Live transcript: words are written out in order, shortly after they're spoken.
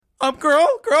Girl,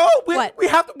 we What?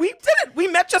 did it. We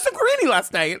met Justin Guarini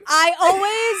last night.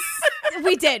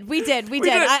 We did.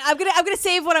 I'm gonna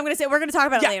save what I'm gonna say. We're gonna talk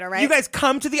about it later, right? You guys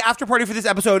come to the after party for this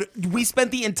episode. We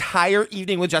spent the entire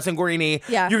evening with Justin Guarini.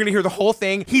 Yeah. You're gonna hear the whole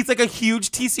thing. He's like a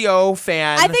huge TCO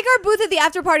fan. I think our booth at the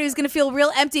after party is gonna feel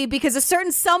real empty because a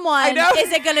certain someone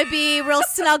isn't gonna be real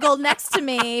snuggled next to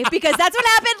me because that's what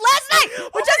happened last night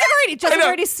with Justin Guarini. Justin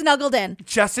Guarini snuggled in.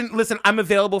 Justin, listen, I'm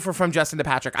available for From Justin to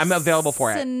Patrick. I'm available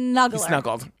for it. Snuggler. He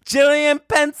snuggled. Jillian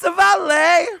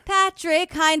Pensavalle.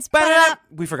 Patrick Hines.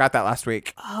 We forgot that last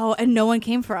week. Oh, and no one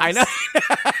came for us. I know.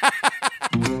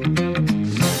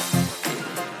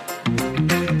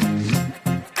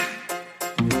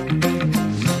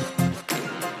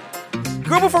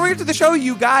 Girl, before we get to the show,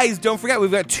 you guys, don't forget,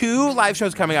 we've got 2 live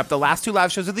shows coming up. The last 2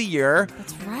 live shows of the year.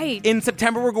 That's right. In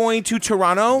September, we're going to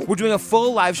Toronto. We're doing a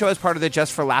full live show as part of the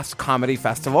Just for Laughs Comedy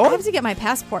Festival. I have to get my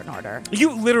passport in order.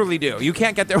 You literally do. You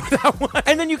can't get there without one.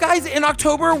 And then you guys, in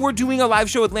October, we're doing a live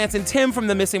show with Lance and Tim from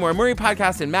the Missing Maura Murray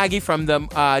podcast and Maggie from the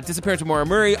Disappearance of Maura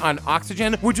Murray on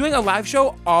Oxygen. We're doing a live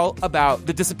show all about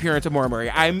the disappearance of Maura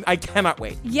Murray. I cannot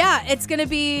wait. Yeah, it's going to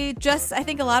be just, I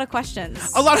think, a lot of questions.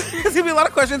 It's going to be a lot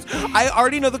of questions. I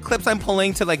already know the clips I'm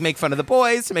pulling to make fun of the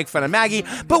boys, to make fun of Maggie.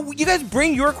 But you guys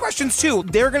bring your questions too.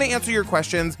 They're going to answer your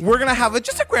questions. We're going to have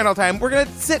just a grand old time. We're going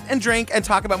to sit and drink and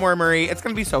talk about Maura Murray. It's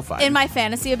going to be so fun. In my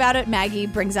fantasy about it, Maggie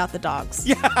brings out the dogs.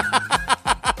 Yeah.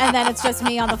 And then it's just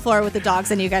me on the floor with the dogs,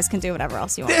 and you guys can do whatever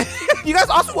else you want. You guys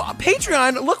also,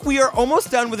 Patreon, look, we are almost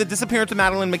done with the disappearance of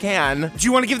Madeleine McCann. Do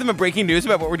you want to give them a breaking news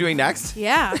about what we're doing next?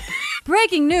 Yeah.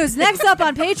 Breaking news. Next up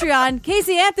on Patreon,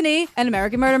 Casey Anthony, an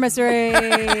American Murder Mystery.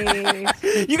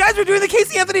 You guys are doing the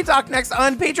Casey Anthony talk next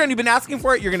on Patreon. You've been asking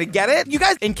for it. You're going to get it. You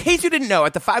guys, in case you didn't know,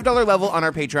 at the $5 level on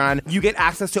our Patreon, you get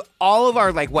access to all of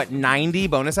our, 90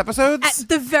 bonus episodes? At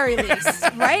the very least,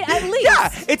 right? At least. Yeah.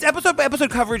 It's episode by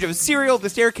episode coverage of Serial, The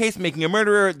Staircase, Making a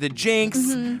Murderer, The Jinx,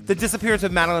 The Disappearance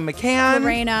of Madeleine McCann.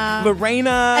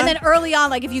 Lorena. And then early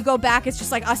on, if you go back, it's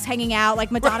just us hanging out,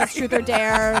 Madonna's Truth or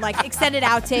Dare, extended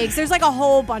outtakes. There's a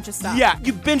whole bunch of stuff. Yeah,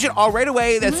 you binge it all right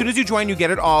away. As soon as you join, you get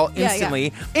it all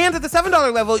instantly. Yeah. And at the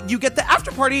 $7 level, you get the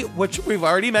after party, which we've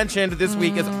already mentioned this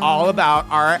week is all about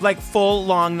our full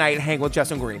long night hang with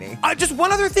Justin Guarini. Just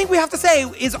one other thing we have to say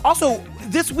is also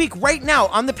this week, right now,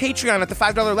 on the Patreon at the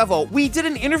 $5 level, we did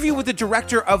an interview with the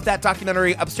director of that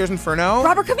documentary, Upstairs Inferno.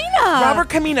 Robert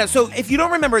Camina. So if you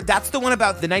don't remember, that's the one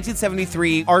about the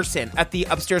 1973 arson at the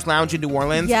Upstairs Lounge in New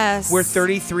Orleans. Yes. Where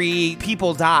 33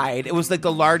 people died. It was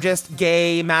the largest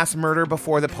gay mass murder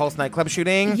before the Pulse nightclub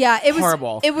shooting. Yeah, it was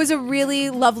horrible. It was a really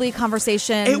lovely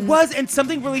conversation. It was, and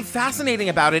something really fascinating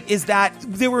about it is that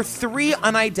there were 3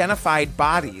 unidentified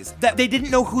bodies that they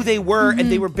didn't know who they were,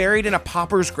 and they were buried in a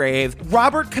pauper's grave.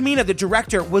 Robert Camina, the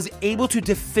director, was able to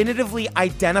definitively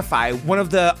identify one of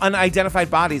the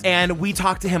unidentified bodies, and we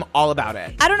talked to him all about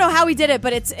it. I don't know how he did it,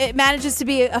 but it manages to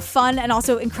be a fun and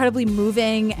also incredibly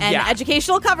moving and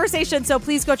educational conversation, so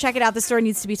please go check it out. The story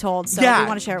needs to be told, so we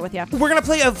want to share it with you. We're going to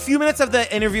play a few minutes of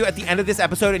the interview at the end of this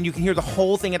episode, and you can hear the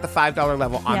whole thing at the $5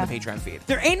 level on the Patreon feed.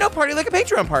 There ain't no party like a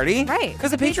Patreon party. Right.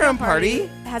 Because a Patreon party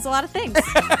has a lot of things.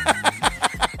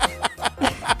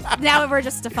 Now we're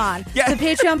just Stefan. Yeah. The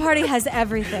Patreon party has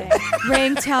everything.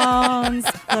 Ringtones,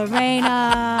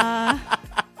 Lorena.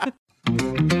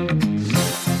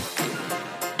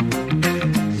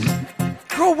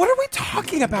 Girl, what are we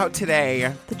talking about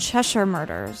today? The Cheshire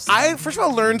Murders. I, first of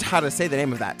all, learned how to say the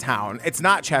name of that town. It's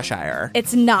not Cheshire.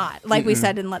 It's not, like we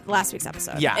said in last week's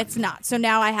episode. Yeah. It's not. So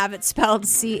now I have it spelled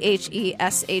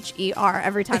Chesher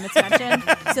every time it's mentioned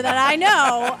so that I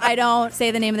know I don't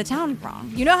say the name of the town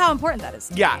wrong. You know how important that is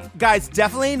to me. Guys,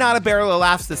 definitely not a barrel of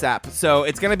laughs this app. So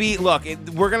it's going to be,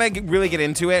 we're going to really get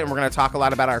into it, and we're going to talk a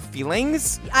lot about our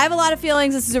feelings. I have a lot of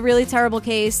feelings. This is a really terrible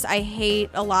case. I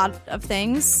hate a lot of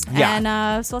things. Yeah.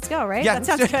 And so let's go, right? Yeah. That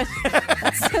sounds good.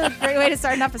 That's a great way to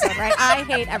start an episode, right? I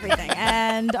hate everything.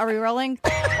 And are we rolling?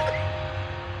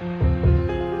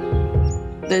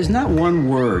 There's not one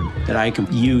word that I can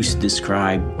use to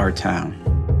describe our town,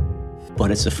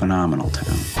 but it's a phenomenal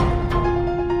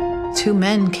town. 2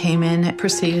 men came in and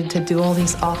proceeded to do all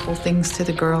these awful things to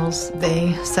the girls.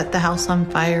 They set the house on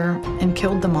fire and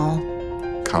killed them all.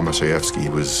 Komisarevsky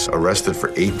was arrested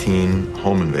for 18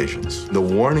 home invasions. The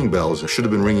warning bells should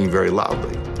have been ringing very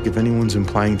loudly. If anyone's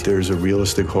implying there's a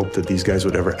realistic hope that these guys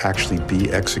would ever actually be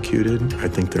executed, I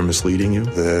think they're misleading you.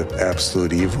 The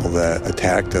absolute evil that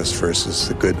attacked us versus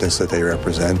the goodness that they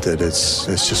represented, it's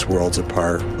just worlds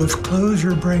apart. If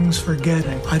closure brings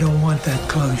forgetting, I don't want that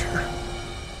closure.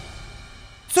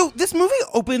 So this movie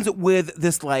opens with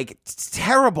this like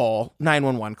terrible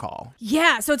 911 call.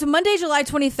 Yeah, so it's Monday, July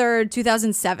 23rd,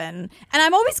 2007. And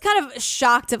I'm always kind of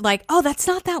shocked at like, oh, that's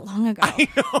not that long ago. I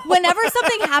know. Whenever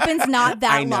something happens not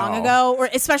that long ago, or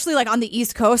especially like on the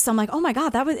East Coast, I'm like, oh my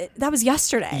God, that was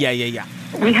yesterday. Yeah.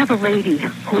 We have a lady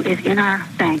who is in our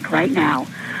bank right now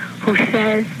who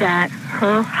says that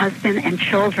her husband and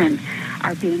children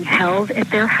are being held at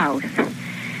their house.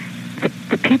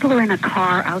 The people are in a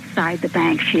car outside the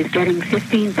bank. She is getting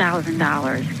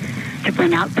 $15,000 to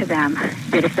bring out to them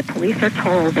that if the police are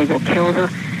told, they will kill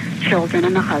the children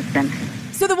and the husband.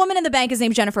 So the woman in the bank is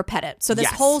named Jennifer Pettit. So this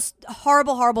whole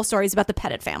horrible, horrible story is about the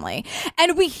Pettit family.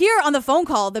 And we hear on the phone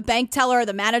call, the bank teller,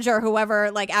 the manager,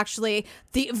 whoever, like actually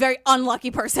the very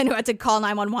unlucky person who had to call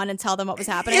 911 and tell them what was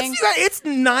happening. It's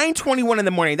 9:21 in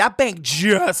the morning. That bank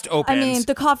just opened. I mean,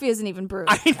 the coffee isn't even brewed.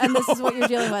 And this is what you're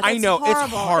dealing with. I know.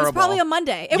 It's horrible. It's probably a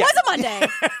Monday. It was a Monday.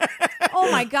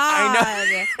 Oh my God.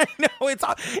 I know.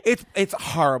 It's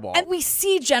horrible. And we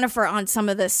see Jennifer on some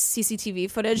of this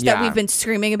CCTV footage that we've been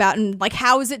screaming about, and like,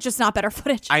 how is it just not better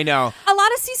footage? I know. A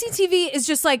lot of CCTV is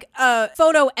just like a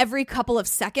photo every couple of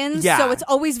seconds. Yeah. So it's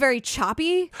always very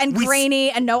choppy and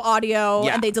grainy and no audio,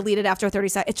 Yeah. and they delete it after 30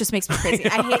 seconds. It just makes me crazy.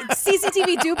 I hate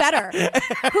CCTV. Do better.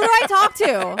 Who do I talk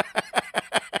to?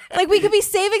 Like, we could be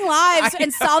saving lives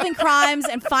and solving crimes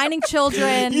and finding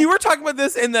children. You were talking about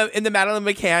this in the Madeline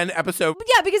McCann episode.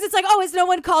 Yeah, because it's like, oh, has no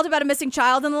one called about a missing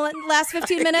child in the last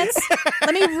 15 minutes?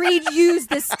 Let me reuse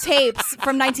this tapes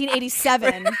from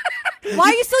 1987. Why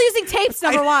are you still using tapes,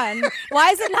 number one? Why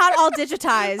is it not all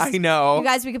digitized? I know. You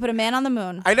guys, we could put a man on the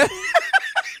moon. I know.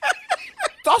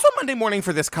 It's also Monday morning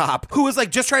for this cop who was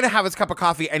like just trying to have his cup of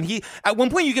coffee, and he at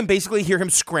one point you can basically hear him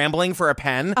scrambling for a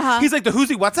pen. He's like, the who's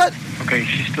he? What's that? Okay,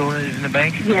 she's still in the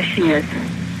bank? Yes, she is.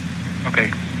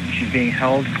 Okay, she's being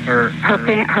held, or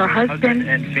her husband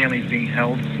and family's being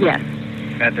held? Yes.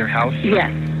 At their house?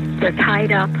 Yes. They're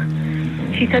tied up.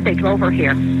 She said they drove her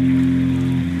here.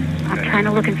 I'm trying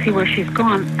to look and see where she's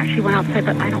gone. She went outside,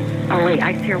 but I don't... Oh, wait,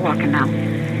 I see her walking now.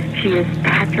 She is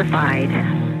petrified.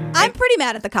 I'm pretty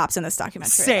mad at the cops in this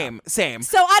documentary. Same.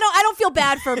 So I don't feel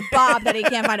bad for Bob that he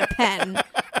can't find a pen.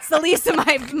 It's the least of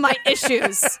my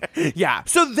issues. Yeah.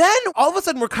 So then all of a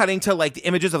sudden we're cutting to like the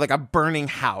images of like a burning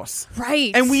house.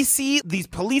 Right. And we see these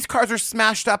police cars are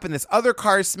smashed up and this other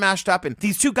car is smashed up and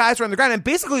these two guys are on the ground. And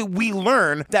basically we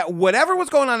learn that whatever was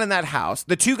going on in that house,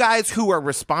 the two guys who are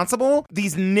responsible,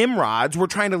 these Nimrods, were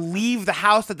trying to leave the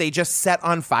house that they just set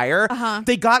on fire.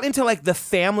 They got into like the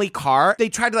family car. They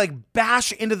tried to like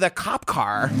bash into the cop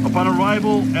car. Upon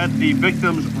arrival at the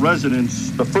victim's residence,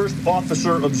 the first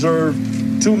officer observed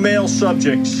two male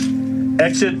subjects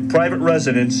exit private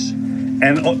residence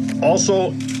and also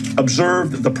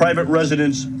observed the private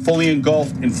residence fully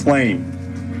engulfed in flame.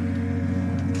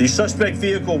 The suspect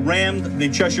vehicle rammed the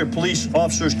Cheshire police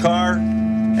officer's car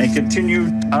and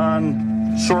continued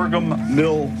on Sorghum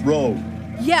Mill Road.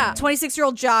 Yeah,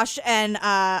 26-year-old Josh, and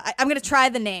I'm going to try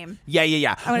the name.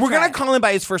 Yeah. We're going to call him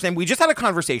by his first name. We just had a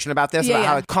conversation about this, about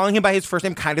how calling him by his first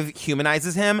name kind of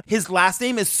humanizes him. His last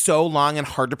name is so long and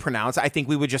hard to pronounce. I think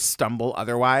we would just stumble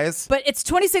otherwise. But it's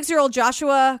 26-year-old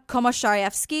Joshua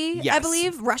Komosharevsky, I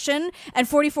believe, Russian, and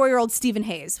 44-year-old Stephen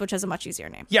Hayes, which has a much easier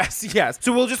name. Yes.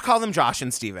 So we'll just call them Josh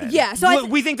and Stephen. Yeah. So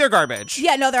we think they're garbage.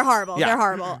 Yeah, no, they're horrible. Yeah. They're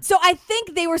horrible. So I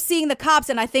think they were seeing the cops,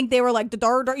 and I think they were like,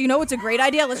 it's a great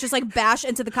idea. Let's just like bash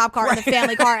into the cop car and the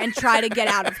family car and try to get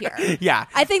out of here. Yeah.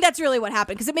 I think that's really what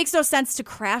happened, because it makes no sense to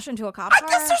crash into a cop car.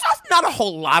 I guess there's not a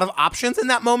whole lot of options in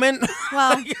that moment.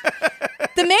 Well,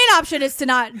 the main option is to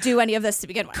not do any of this to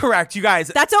begin with. Correct, you guys.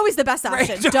 That's always the best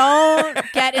option. Right. Don't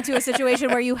get into a situation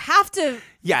where you have to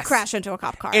crash into a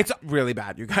cop car. It's really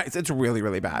bad, you guys. It's really,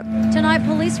 really bad. Tonight,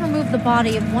 police removed the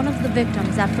body of one of the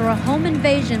victims after a home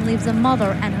invasion leaves a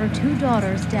mother and her two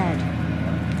daughters dead.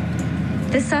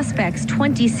 The suspects,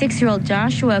 26-year-old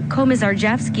Joshua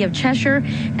Komizarjevsky of Cheshire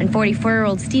and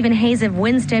 44-year-old Stephen Hayes of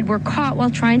Winstead, were caught while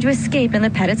trying to escape in the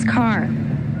Pettit's car.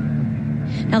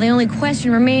 Now, the only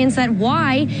question remains that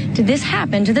why did this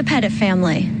happen to the Pettit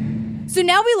family? So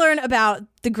now we learn about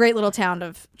the great little town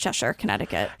of Cheshire,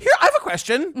 Connecticut. Here, I have a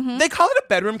question. Mm-hmm. They call it a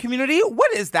bedroom community.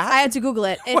 What is that? I had to Google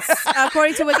it. It's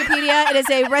according to Wikipedia, it is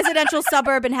a residential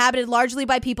suburb inhabited largely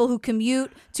by people who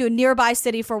commute to a nearby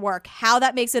city for work. How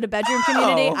that makes it a bedroom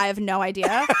community, I have no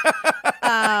idea.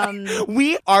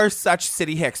 We are such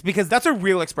city hicks because that's a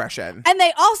real expression. And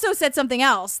they also said something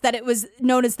else, that it was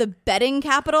known as the bedding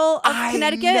capital of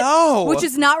Connecticut, which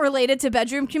is not related to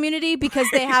bedroom community because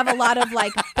they have a lot of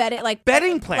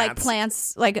bedding plants. Like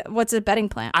plants. Like, what's a bedding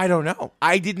plant? I don't know.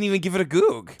 I didn't even give it a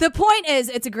goog. The point is,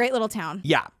 it's a great little town.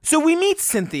 Yeah. So we meet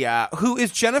Cynthia, who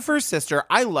is Jennifer's sister.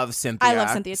 I love Cynthia. I love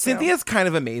Cynthia too. Cynthia's kind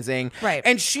of amazing. Right.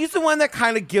 And she's the one that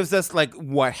kind of gives us like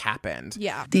what happened.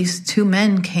 Yeah. These two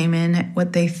men came in at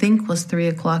what they think was 3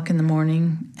 o'clock in the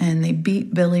morning, and they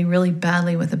beat Billy really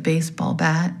badly with a baseball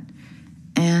bat.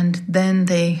 And then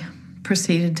they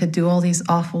proceeded to do all these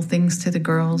awful things to the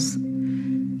girls.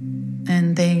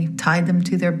 And they tied them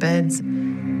to their beds.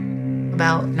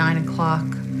 About 9 o'clock,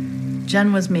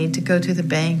 Jen was made to go to the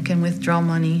bank and withdraw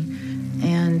money.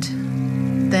 And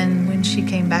then when she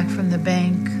came back from the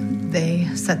bank, they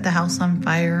set the house on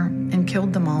fire and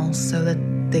killed them all so that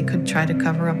they could try to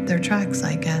cover up their tracks,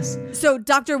 I guess. So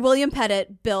Dr. William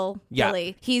Pettit,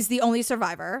 Billy, he's the only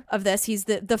survivor of this. He's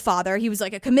the father. He was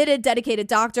like a committed, dedicated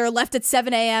doctor, left at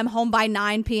 7 a.m., home by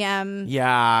 9 p.m.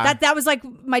 Yeah. That was like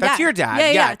my dad. That's your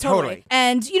dad. Yeah, totally.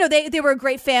 And, they were a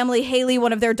great family. Haley,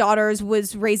 one of their daughters,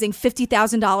 was raising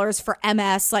 $50,000 for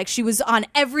MS. Like, she was on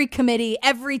every committee,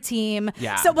 every team.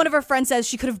 Yeah. So one of her friends says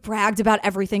she could have bragged about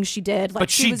everything she did. Like, but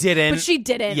she didn't. But she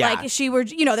didn't. Yeah. Like,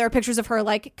 there are pictures of her,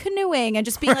 like, canoeing and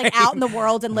just being, like, out in the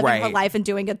world and living her life and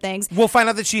doing good things. We'll find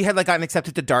out that she had, like, gotten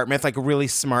accepted to Dartmouth, like a really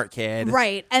smart kid.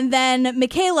 Right. And then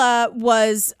Michaela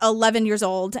was 11 years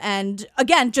old. And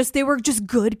again, they were just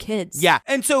good kids. Yeah.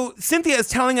 And so Cynthia is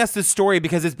telling us this story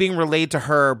because it's being relayed to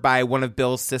her by one of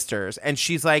Bill's sisters. And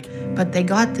she's like, but they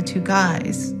got the two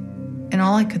guys. And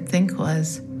all I could think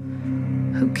was,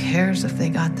 who cares if they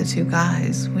got the two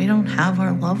guys? We don't have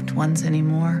our loved ones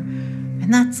anymore.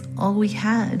 And that's all we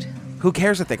had. Who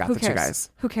cares if they got the two guys?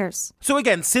 Who cares? So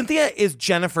again, Cynthia is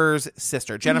Jennifer's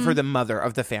sister. Jennifer, the mother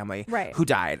of the family, who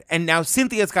died. And now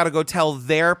Cynthia's got to go tell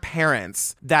their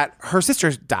parents that her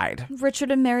sister died. Richard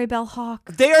and Mary Bell Hawk.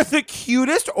 They are the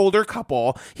cutest older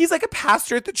couple. He's like a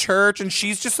pastor at the church, and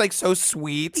she's just like so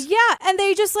sweet. Yeah, and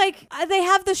they just they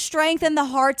have the strength and the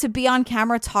heart to be on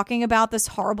camera talking about this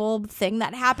horrible thing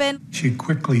that happened. She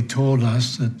quickly told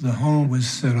us that the home was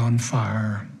set on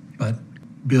fire, but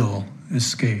Bill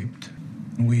escaped.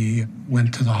 We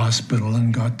went to the hospital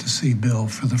and got to see Bill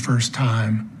for the first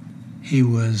time. He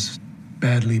was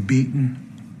badly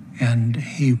beaten, and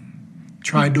he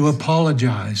tried to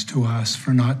apologize to us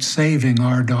for not saving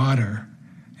our daughter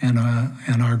and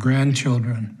our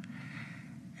grandchildren.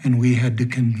 And we had to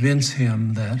convince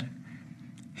him that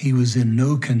he was in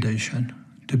no condition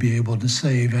to be able to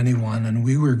save anyone, and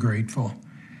we were grateful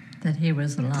that he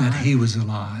was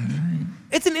alive. Right.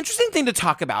 It's an interesting thing to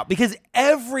talk about because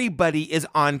everybody is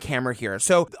on camera here.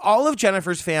 So all of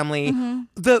Jennifer's family,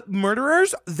 the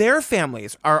murderers, their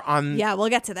families are on. Yeah, we'll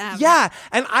get to them. Yeah.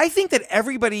 And I think that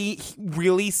everybody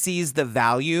really sees the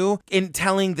value in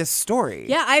telling this story.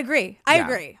 Yeah, I agree. I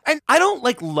agree. And I don't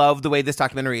love the way this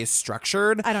documentary is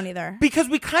structured. I don't either. Because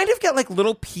we kind of get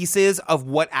little pieces of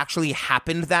what actually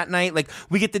happened that night. Like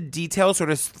we get the details sort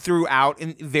of throughout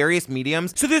in various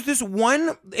mediums. So there's this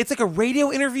one, it's like a radio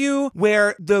interview where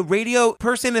the radio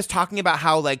person is talking about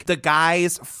how the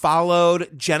guys followed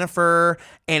Jennifer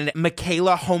and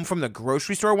Michaela home from the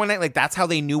grocery store one night. That's how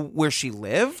they knew where she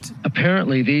lived.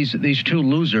 Apparently these two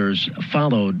losers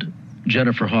followed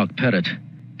Jennifer Hawk Pettit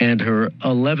and her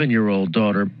 11-year-old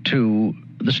daughter to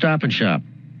the Stop and Shop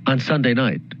on Sunday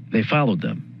night. They followed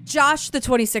them. Josh, the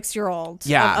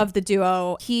 26-year-old of the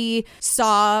duo, he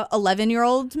saw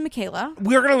 11-year-old Michaela.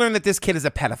 We're going to learn that this kid is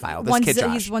a pedophile.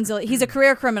 Josh. He's a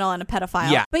career criminal and a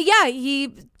pedophile. Yeah. But yeah,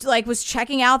 he was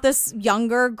checking out this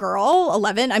younger girl,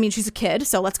 11. I mean, she's a kid,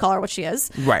 so let's call her what she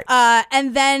is. Right.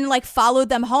 And then followed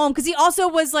them home because he also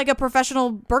was a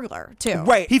professional burglar too.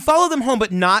 Right. He followed them home,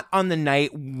 but not on the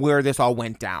night where this all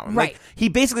went down. Right. He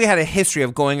basically had a history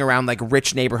of going around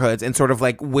rich neighborhoods and sort of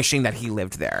wishing that he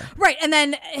lived there. Right. And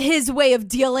then his way of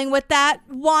dealing with that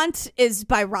want is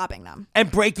by robbing them. And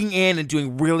breaking in and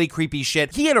doing really creepy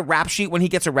shit. He had a rap sheet when he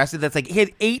gets arrested that's he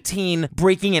had 18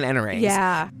 breaking and enterings.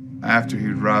 Yeah. After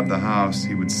he'd robbed the house,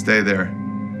 he would stay there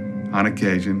on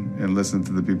occasion and listen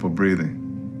to the people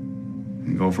breathing.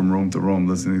 He'd go from room to room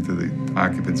listening to the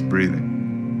occupants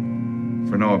breathing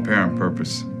for no apparent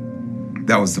purpose.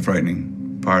 That was the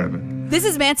frightening part of it. This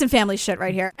is Manson family shit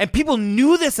right here. And people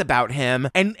knew this about him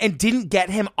and didn't get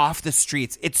him off the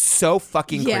streets. It's so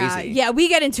fucking crazy. Yeah, we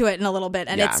get into it in a little bit,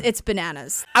 and it's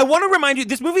bananas. I want to remind you,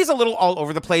 this movie is a little all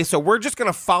over the place, so we're just going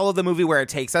to follow the movie where it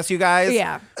takes us, you guys.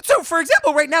 Yeah. So, for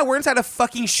example, right now, we're inside a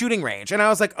fucking shooting range, and I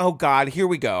was like, oh, God, here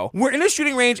we go. We're in a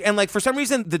shooting range, and, like, for some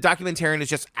reason, the documentarian is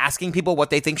just asking people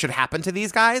what they think should happen to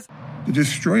these guys. To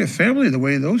destroy a family the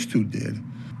way those two did.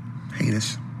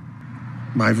 Heinous.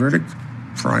 My verdict,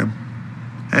 fry them.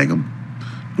 Hang them.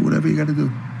 Do whatever you got to do.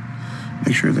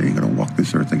 Make sure they ain't going to walk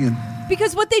this earth again.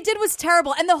 Because what they did was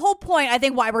terrible. And the whole point, I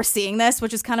think, why we're seeing this,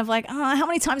 which is kind of like, how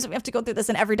many times do we have to go through this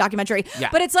in every documentary? Yeah.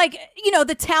 But it's like,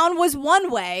 the town was one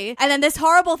way, and then this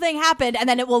horrible thing happened, and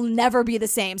then it will never be the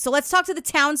same. So let's talk to the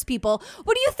townspeople.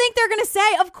 What do you think they're going to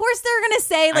say? Of course they're going to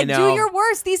say, like, do your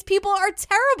worst. These people are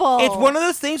terrible. It's one of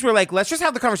those things where, like, let's just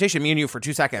have the conversation, me and you, for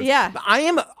 2 seconds. Yeah.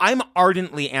 I'm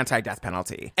ardently anti-death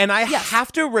penalty. And I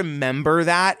have to remember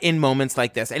that in moments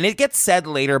like this. And it gets said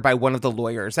later by one of the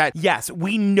lawyers that, yes,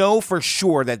 we know for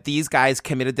sure that these guys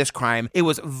committed this crime. It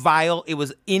was vile. It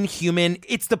was inhuman.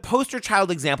 It's the poster child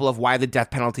example of why the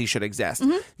death penalty should exist.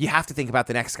 Mm-hmm. You have to think about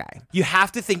the next guy. You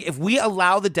have to think, if we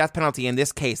allow the death penalty in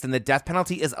this case, then the death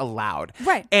penalty is allowed.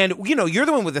 Right. And, you're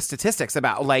the one with the statistics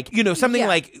about, like, something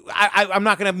like, I'm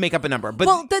not going to make up a number. But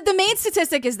well, the main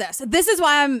statistic is this. This is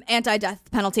why I'm anti-death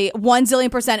penalty, 1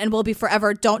 zillion% and will be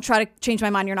forever. Don't try to change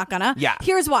my mind. You're not gonna. Yeah.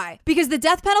 Here's why. Because the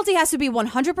death penalty has to be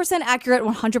 100% accurate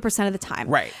 100% of the time.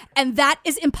 Right. And that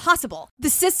is impossible. The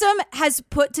system has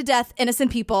put to death innocent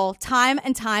people time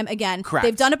and time again. Correct.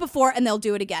 They've done it before and they'll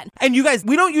do it again. And you guys,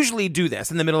 we don't usually do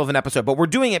this in the middle of an episode, but we're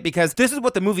doing it because this is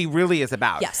what the movie really is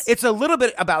about. Yes. It's a little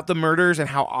bit about the murders and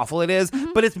how awful it is,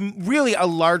 but it's really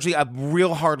largely a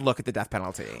real hard look at the death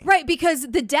penalty. Right, because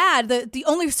the dad, the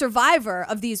only survivor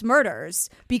of these murders,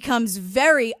 becomes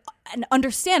very, and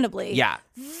understandably,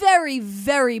 very,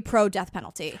 very pro-death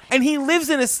penalty. And he lives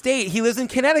in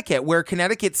Connecticut, where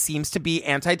Connecticut seems to be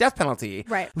anti-death penalty.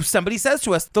 Right. Somebody says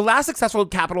to us, the last successful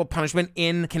capital punishment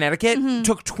in Connecticut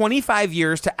took 25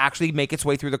 years to actually make its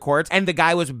way through the courts, and the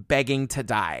guy was begging to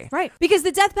die. Right. Because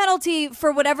the death penalty,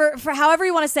 for however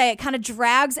you want to say it, kind of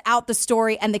drags out the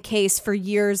story and the case for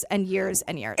years and years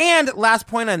and years. And last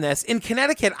point on this, in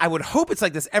Connecticut, I would hope it's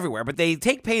like this everywhere, but they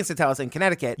take pains to tell us in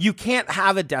Connecticut, you can't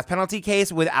have a death penalty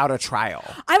case without a trial.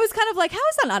 I was kind of like, how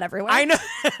is that not everywhere? I know.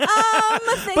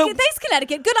 Thanks,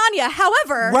 Connecticut. Good on you.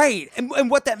 However. Right.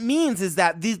 And what that means is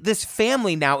that this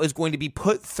family now is going to be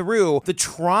put through the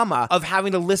trauma of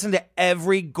having to listen to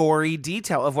every gory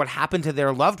detail of what happened to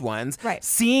their loved ones. Right.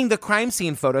 Seeing the crime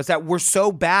scene photos that were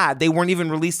so bad, they weren't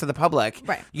even released to the public.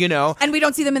 Right. And we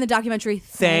don't see them in the documentary.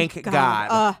 Thank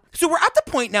God. So we're at the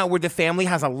point now where the family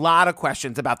has a lot of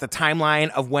questions about the timeline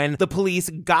of when the police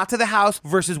got to the house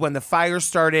versus when the fire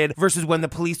started versus when the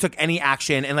police took any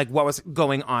action and, like, what was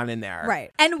going on in there.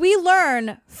 Right. And we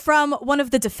learn from one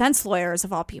of the defense lawyers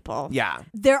of all people. Yeah.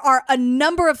 There are a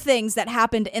number of things that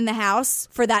happened in the house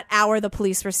for that hour the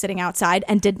police were sitting outside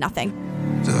and did nothing.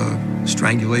 The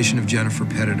strangulation of Jennifer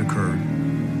Pettit occurred.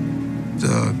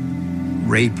 The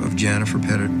rape of Jennifer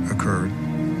Pettit occurred.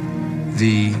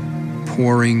 The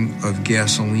pouring of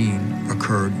gasoline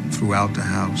occurred throughout the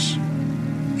house,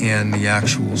 and the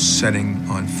actual setting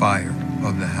on fire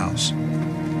of the house.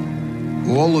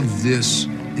 All of this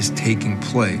is taking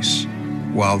place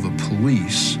while the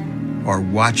police are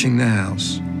watching the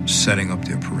house, setting up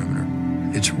their perimeter.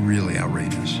 It's really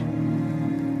outrageous.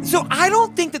 So I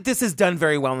don't think that this is done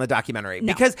very well in the documentary,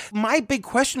 because my big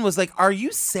question was, like, are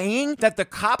you saying that the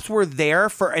cops were there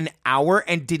for an hour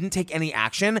and didn't take any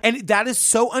action? And that is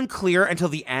so unclear until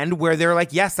the end, where they're like,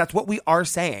 yes, that's what we are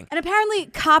saying. And apparently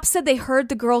cops said they heard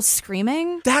the girls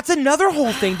screaming. That's another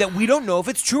whole thing that we don't know if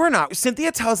it's true or not.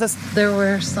 Cynthia tells us there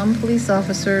were some police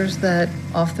officers that,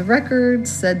 off the record,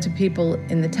 said to people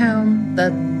in the town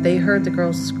that they heard the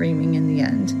girls screaming in the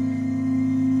end.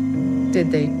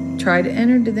 Did they try to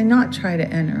enter? Did they not try to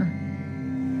enter?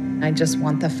 I just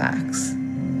want the facts.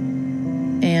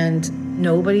 And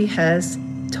nobody has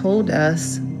told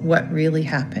us what really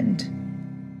happened.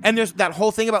 And there's that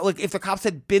whole thing about, like, if the cops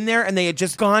had been there and they had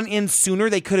just gone in sooner,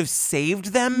 they could have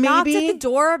saved them, maybe? Knocked at the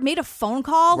door, made a phone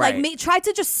call, right. Tried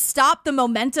to just stop the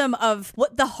momentum of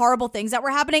what the horrible things that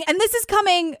were happening. And this is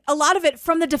coming, a lot of it,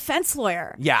 from the defense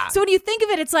lawyer. Yeah. So when you think of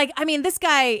it, it's like, I mean, this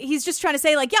guy, he's just trying to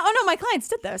say, like, yeah, oh no, my clients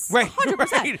did this. Right.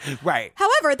 100%. Right.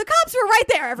 However, the cops were right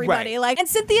there, everybody. Right. And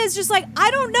Cynthia's just like,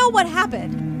 I don't know what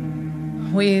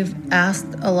happened. We've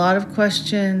asked a lot of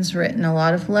questions, written a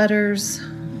lot of letters,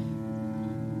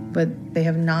 but they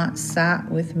have not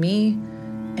sat with me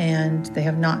and they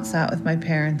have not sat with my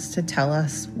parents to tell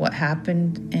us what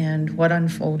happened and what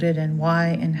unfolded and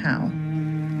why and how.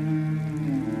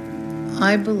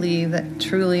 I believe that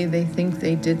truly they think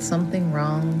they did something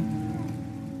wrong.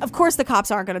 Of course, the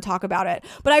cops aren't going to talk about it,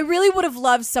 but I really would have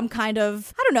loved some kind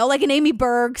of, I don't know, like an Amy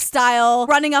Berg style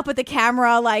running up with the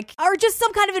camera, like, or just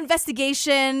some kind of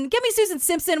investigation. Get me Susan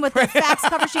Simpson with the facts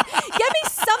cover sheet. Get me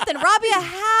something. Rabia,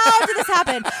 how did this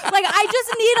happen? Like, I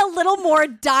just need a little more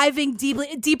diving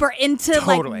deeper into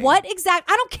like what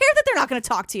exact. I don't care that they're not going to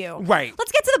talk to you. Right.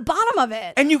 Let's get to the bottom of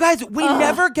it. And you guys, we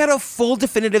never get a full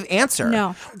definitive answer.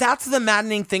 No. That's the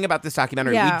maddening thing about this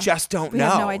documentary. Yeah. We just don't know. We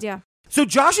have no idea. So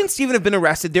Josh and Stephen have been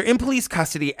arrested. They're in police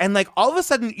custody. And like all of a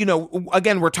sudden, you know,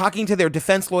 again, we're talking to their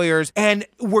defense lawyers and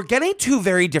we're getting two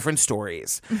very different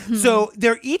stories. Mm-hmm. So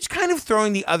they're each kind of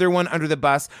throwing the other one under the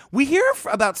bus. We hear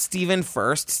about Stephen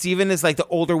first. Stephen is like the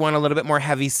older one, a little bit more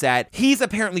heavy set. He's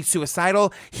apparently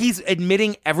suicidal. He's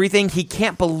admitting everything. He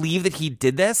can't believe that he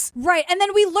did this. Right. And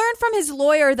then we learned from his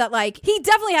lawyer that like he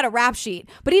definitely had a rap sheet,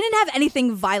 but he didn't have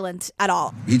anything violent at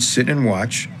all. He'd sit and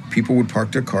watch. People would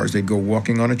park their cars. They'd go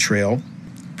walking on a trail,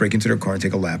 break into their car and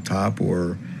take a laptop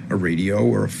or a radio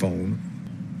or a phone.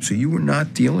 So you were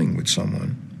not dealing with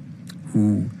someone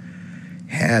who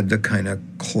had the kind of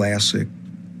classic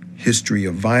history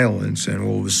of violence and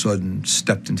all of a sudden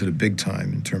stepped into the big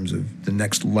time in terms of the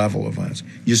next level of violence.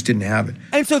 You just didn't have it.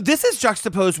 And so this is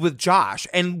juxtaposed with Josh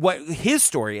and what his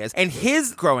story is and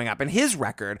his growing up and his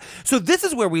record. So this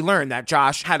is where we learn that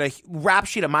Josh had a rap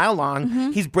sheet a mile long.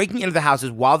 Mm-hmm. He's breaking into the houses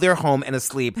while they're home and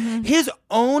asleep. Mm-hmm. His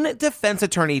own defense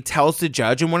attorney tells the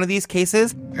judge in one of these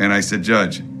cases. And I said,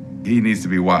 Judge, he needs to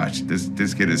be watched.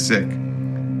 This kid is sick.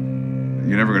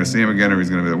 You're never going to see him again or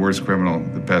he's going to be the worst criminal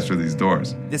that passed through these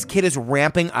doors. This kid is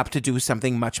ramping up to do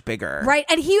something much bigger. Right.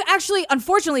 And he actually,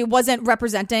 unfortunately, wasn't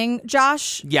representing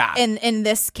Josh in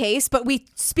this case. But we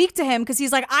speak to him because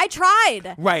he's like, I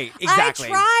tried. Right. Exactly.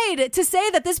 I tried to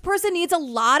say that this person needs a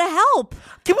lot of help.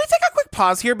 Can we take a quick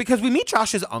pause here? Because we meet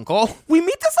Josh's uncle. We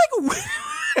meet this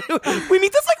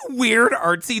weird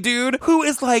artsy dude who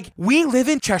is like, we live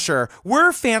in Cheshire.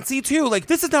 We're fancy too. Like,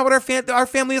 this is not what our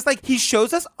family is like. He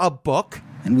shows us a book.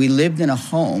 And we lived in a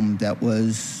home that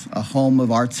was a home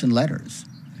of arts and letters.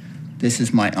 This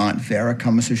is my Aunt Vera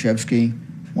Komisarjevsky,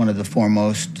 one of the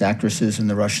foremost actresses in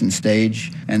the Russian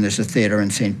stage. And there's a theater in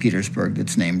St. Petersburg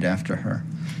that's named after her.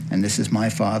 And this is my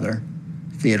father,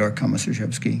 Theodore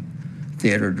Komisarjevsky,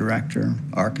 theater director,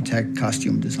 architect,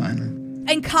 costume designer.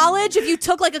 In college, if you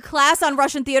took like a class on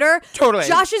Russian theater, totally.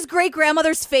 Josh's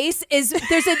great-grandmother's face there's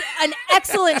an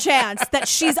excellent chance that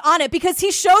she's on it because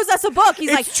he shows us a book.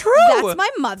 He's like, true. That's my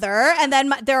mother. And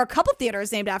then there are a couple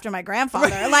theaters named after my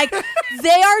grandfather. Like,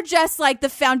 they are just like the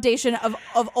foundation of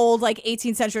old like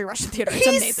 18th century Russian theater. It's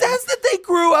amazing. He says that they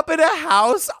grew up in a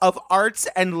house of arts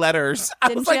and letters.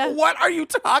 I was like, what are you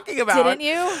talking about? Didn't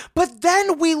you? But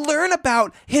then we learn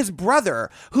about his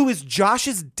brother, who is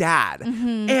Josh's dad.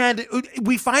 Mm-hmm. And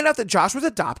we find out that Josh was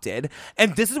adopted,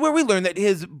 and this is where we learn that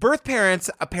his birth parents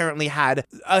apparently had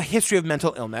a history of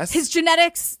mental illness. His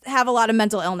genetics have a lot of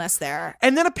mental illness there.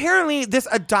 And then apparently this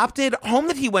adopted home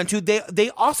that he went to, they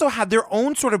also had their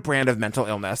own sort of brand of mental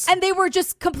illness. And they were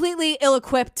just completely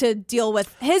ill-equipped to deal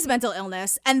with his mental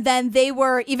illness, and then they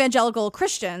were evangelical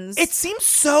Christians. It seems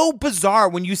so bizarre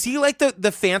when you see like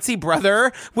the fancy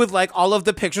brother with like all of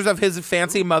the pictures of his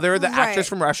fancy mother, the actress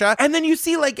from Russia, and then you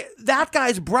see like that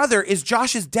guy's brother is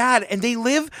Josh's dad, and they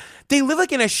live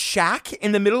like in a shack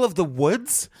in the middle of the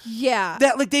woods. Yeah.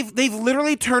 That like they've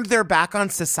literally turned their back on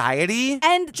society.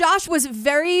 And Josh was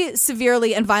very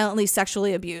severely and violently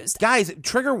sexually abused. Guys,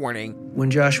 trigger warning. When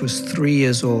Josh was 3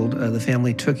 years old, the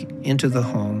family took into the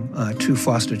home 2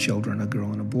 foster children, a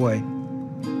girl and a boy.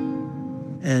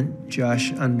 And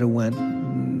Josh underwent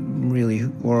really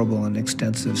horrible and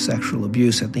extensive sexual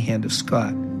abuse at the hand of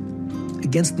Scott.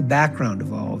 Against the background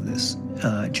of all of this,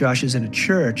 Josh is in a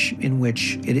church in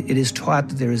which it is taught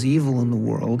that there is evil in the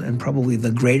world, and probably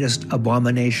the greatest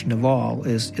abomination of all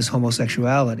is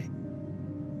homosexuality.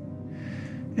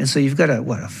 And so you've got a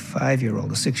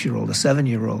 5-year-old, a 6-year-old, a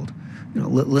 7-year-old,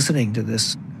 listening to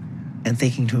this and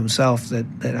thinking to himself that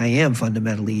I am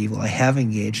fundamentally evil. I have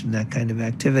engaged in that kind of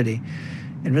activity.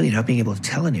 And really not being able to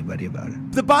tell anybody about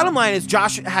it. The bottom line is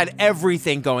Josh had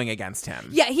everything going against him.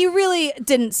 Yeah, he really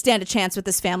didn't stand a chance with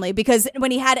this family because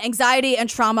when he had anxiety and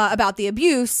trauma about the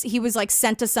abuse, he was like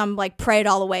sent to some like pray it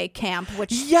all away camp, which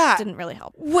didn't really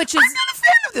help. I'm not a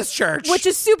fan of this church. Which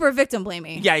is super victim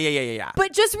blaming. Yeah.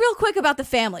 But just real quick about the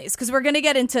families, because we're going to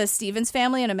get into Stephen's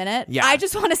family in a minute. Yeah. I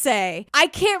just want to say, I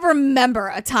can't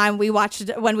remember a time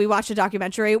when we watched a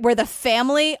documentary where the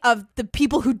family of the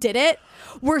people who did it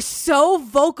were so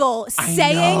vocal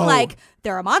saying like,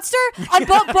 they're a monster. On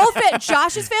both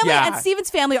Josh's family and Steven's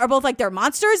family are both like, they're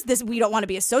monsters. We don't want to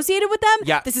be associated with them.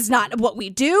 Yeah. This is not what we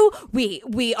do.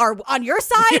 We are on your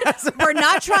side. Yes. We're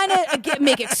not trying to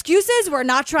make excuses. We're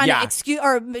not trying to excuse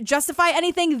or justify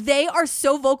anything. They are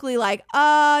so vocally like,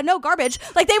 no, garbage.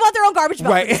 Like, they want their own garbage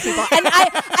belt for these people. And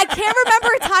I can't remember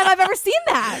a time I've ever seen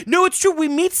that. No, it's true. We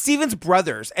meet Steven's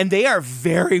brothers, and they are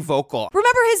very vocal.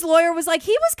 Remember, his lawyer was like,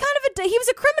 he was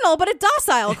a criminal, but a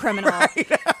docile criminal.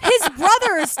 His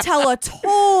brothers tell a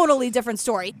totally different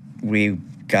story. We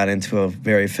got into a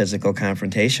very physical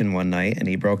confrontation one night, and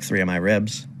he broke 3 of my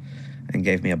ribs and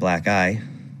gave me a black eye.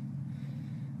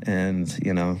 And,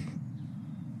 you know,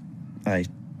 I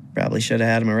probably should have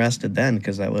had him arrested then,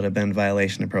 because that would have been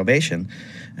violation of probation,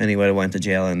 and he would have went to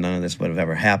jail, and none of this would have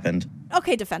ever happened.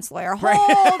 Okay, defense lawyer,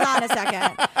 hold on a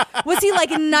second. Was he like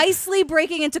nicely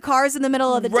breaking into cars in the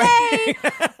middle of the day?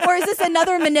 Or is this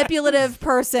another manipulative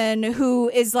person who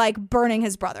is like burning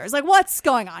his brothers? Like, what's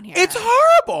going on here? It's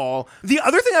horrible. The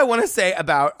other thing I want to say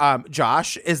about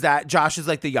Josh is that Josh is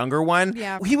like the younger one.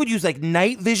 Yeah. He would use like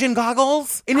night vision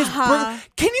goggles in his Can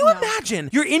you imagine?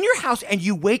 You're in your house and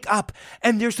you wake up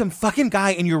and there's some fucking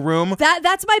guy in your room.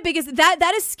 That's my biggest,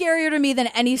 that is scarier to me than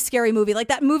any scary movie. Like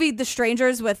that movie, The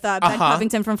Strangers, with Ben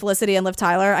Covington from Felicity and Liv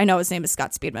Tyler. I know his name is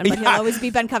Scott Speedman, but he'll always be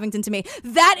Ben Covington to me.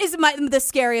 That is the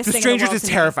scariest thing. The Strangers in the world is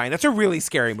terrifying. That's a really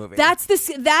scary movie.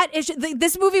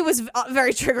 This movie was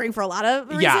very triggering for a lot of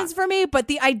reasons for me, but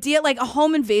the idea, like, a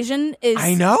home invasion is,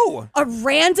 I know, a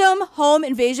random home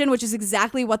invasion, which is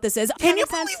exactly what this is. Can you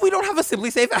believe we don't have a Simply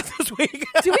Safe app this week?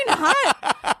 Do we not?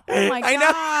 Oh my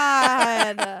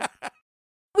God.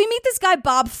 We meet this guy,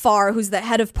 Bob Farr, who's the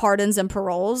head of pardons and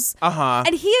paroles.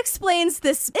 And he explains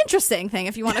this interesting thing,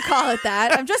 if you want to call it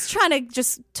that. I'm just trying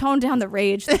to tone down the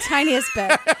rage the tiniest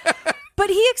bit. But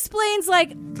he explains,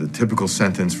 like, the typical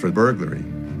sentence for burglary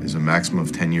is a maximum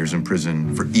of 10 years in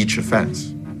prison for each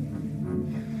offense.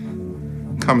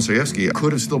 Komisarjevsky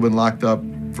could have still been locked up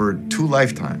for 2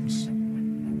 lifetimes.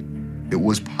 It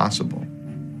was possible.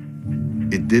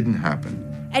 It didn't happen.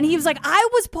 And he was like, I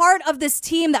was part of this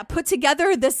team that put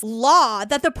together this law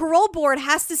that the parole board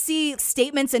has to see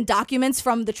statements and documents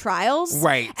from the trials.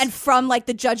 Right. And from, like,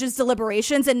 the judge's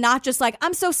deliberations, and not just like,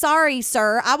 I'm so sorry,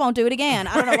 sir, I won't do it again.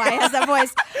 I don't know why he has that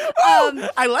voice.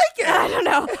 I like it. I don't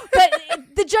know. But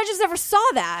the judges never saw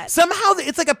that. Somehow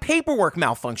it's like a paperwork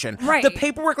malfunction. Right. The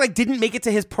paperwork, like, didn't make it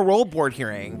to his parole board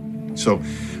hearing. So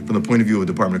from the point of view of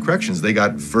the Department of Corrections, they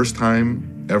got first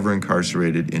time ever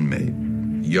incarcerated inmate.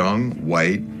 Young,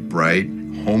 white, bright,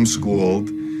 homeschooled,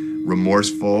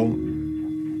 remorseful,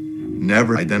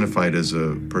 never identified as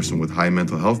a person with high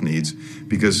mental health needs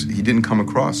because he didn't come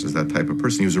across as that type of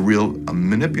person. He was a real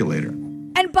manipulator.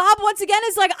 And Bob, once again,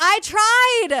 is like, I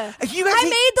tried. I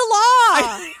made the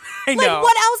law. I know. Like,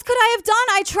 what else could I have done?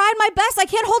 I tried my best. I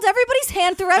can't hold everybody's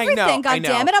hand through everything. God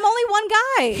damn it. I'm only one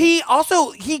guy.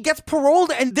 He gets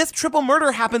paroled, and this triple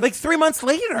murder happened like 3 months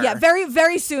later. Yeah, very,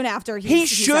 very soon after. He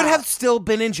should have still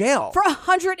been in jail. For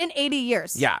 180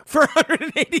 years. Yeah, for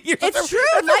 180 years. It's true.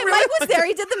 Mike was there.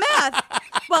 He did the math.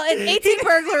 Well, 18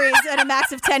 burglaries and a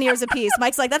max of 10 years apiece.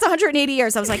 Mike's like, that's 180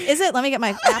 years. I was like, is it? Let me get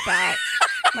my app out.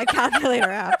 My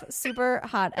calculator app. Super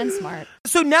hot and smart.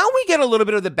 So now we get a little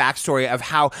bit of the backstory of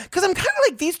how, because I'm kind of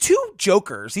like, these two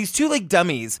jokers, these two like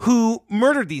dummies who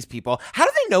murdered these people, how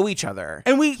do they know each other?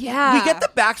 And we get the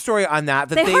backstory on that.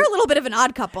 They are a little bit of an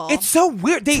odd couple. It's so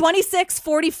weird. 26,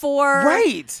 44.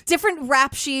 Right. Different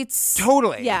rap sheets.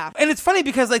 Totally. Yeah. And it's funny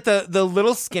because like the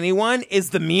little skinny one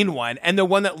is the mean one, and the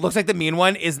one that looks like the mean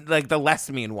one is like the less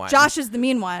mean one. Josh is the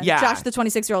mean one. Yeah. Josh, the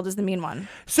 26-year-old, is the mean one.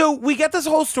 So we get this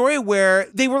whole story where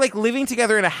they were like living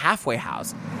together in a halfway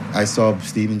house. I saw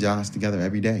Steve and Josh together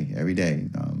every day.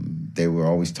 They were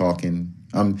always talking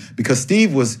because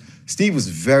Steve was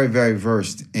very, very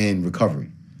versed in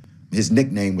recovery. His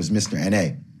nickname was Mr.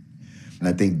 N.A. And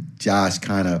I think Josh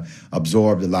kind of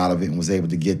absorbed a lot of it and was able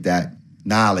to get that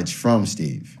knowledge from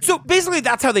Steve. So basically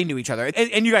that's how they knew each other.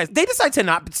 And you guys, they decide to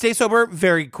not stay sober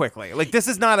very quickly. Like, this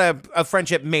is not a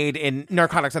friendship made in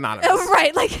Narcotics Anonymous.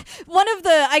 Right. Like, one of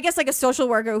the, I guess, like a social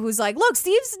worker who's like, look,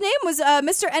 Steve's name was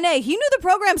Mr. N.A. He knew the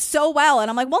program so well. And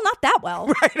I'm like, well, not that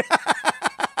well. Right.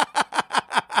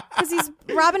 Because he's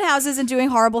robbing houses and doing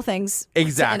horrible things to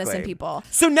innocent people.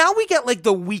 So now we get like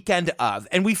the weekend of,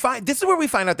 and this is where we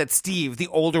find out that Steve, the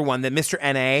older one, that Mr.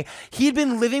 N.A., he had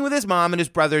been living with his mom and his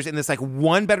brothers in this like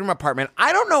 1-bedroom apartment.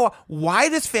 I don't know why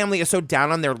this family is so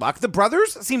down on their luck. The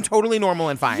brothers seem totally normal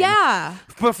and fine. Yeah.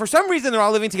 But for some reason, they're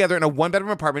all living together in a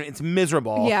 1-bedroom apartment. It's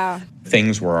miserable. Yeah.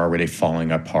 Things were already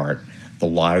falling apart. The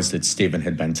lies that Stephen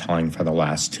had been telling for the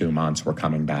last 2 months were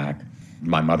coming back.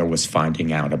 My mother was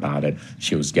finding out about it.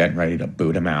 She was getting ready to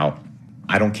boot him out.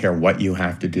 I don't care what you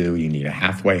have to do. You need a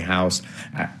halfway house.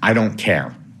 I don't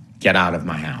care. Get out of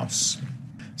my house.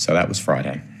 So that was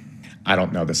Friday. I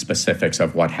don't know the specifics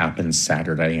of what happened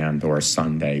Saturday and or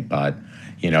Sunday, but,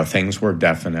 things were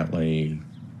definitely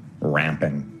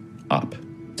ramping up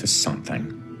to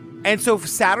something. And so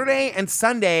Saturday and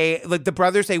Sunday, the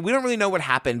brothers say, we don't really know what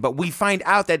happened, but we find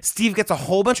out that Steve gets a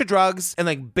whole bunch of drugs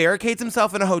and barricades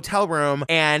himself in a hotel room,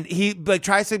 and he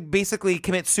tries to basically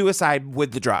commit suicide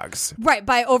with the drugs. Right,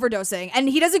 by overdosing. And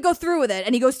he doesn't go through with it,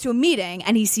 and he goes to a meeting,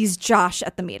 and he sees Josh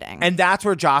at the meeting. And that's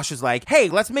where Josh is like, hey,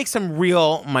 let's make some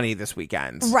real money this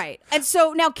weekend. Right. And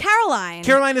so now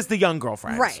Caroline is the young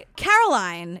girlfriend. Right.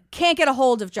 Caroline can't get a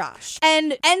hold of Josh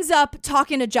and ends up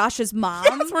talking to Josh's mom.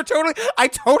 Yes, I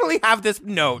totally have this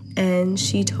note. And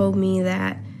she told me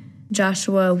that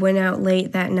Joshua went out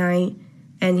late that night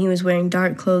and he was wearing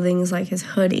dark clothing like his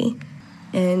hoodie.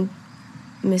 And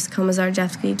Miss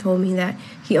Komazarjevsky told me that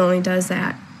he only does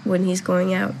that when he's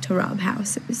going out to rob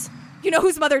houses. You know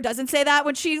whose mother doesn't say that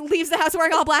when she leaves the house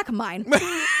wearing all black? Mine. My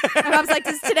mom's like,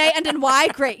 does today end in Y?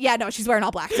 Great. Yeah, no, she's wearing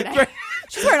all black today.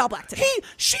 She's wearing all black today.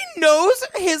 She knows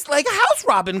his house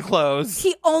robbing clothes.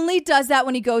 He only does that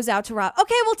when he goes out to rob.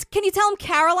 Okay, well, can you tell him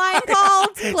Caroline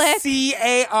called? Click.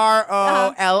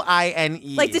 Caroline.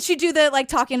 Did she do the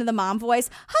talking to the mom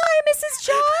voice? Hi, Mrs.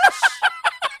 Josh.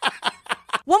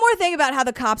 One more thing about how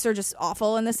the cops are just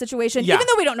awful in this situation. Yeah. Even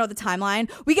though we don't know the timeline,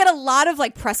 we get a lot of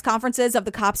press conferences of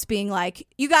the cops being like,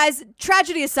 you guys,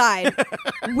 tragedy aside,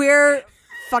 we're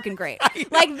fucking great.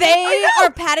 They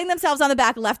are patting themselves on the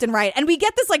back left and right. And we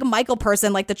get this Michael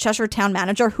person, the Cheshire town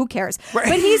manager, who cares? Right.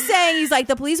 But he's saying,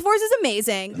 the police force is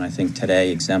amazing. And I think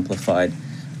today exemplified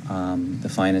the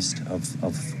finest of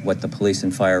what the police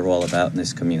and fire are all about in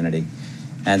this community.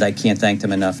 And I can't thank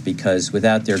them enough because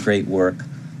without their great work,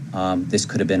 this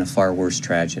could have been a far worse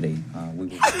tragedy. And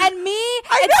me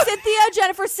and Cynthia,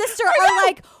 Jennifer's sister, are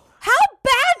like, how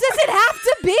bad does it have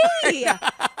to be?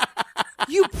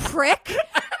 You prick.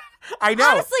 I know.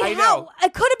 Honestly, I know.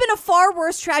 It could have been a far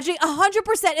worse tragedy.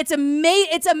 100%. It's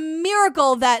a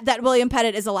miracle that William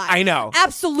Pettit is alive. I know.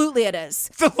 Absolutely, it is.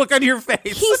 The look on your face.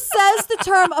 He says the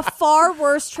term a far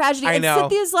worse tragedy. I know.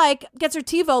 And Cynthia's gets her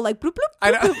TiVo bloop, bloop, bloop,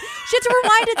 bloop. She had to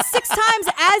rewind it 6 times,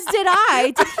 as did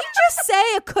I. Did he just say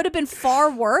it could have been far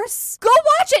worse? Go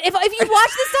watch it. If you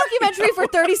watch this documentary for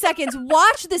 30 seconds,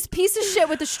 watch this piece of shit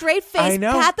with a straight face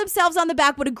pat themselves on the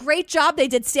back. What a great job they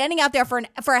did standing out there for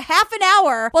a half an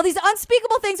hour while these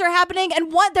unspeakable things are happening,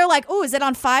 and they're like, oh, is it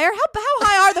on fire? How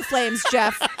high are the flames,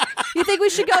 Jeff? You think we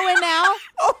should go in now?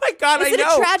 Oh my God, is it a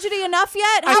tragedy enough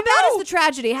yet? How bad is the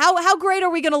tragedy? How great are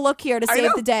we going to look here to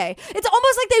save the day? It's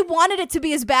almost like they wanted it to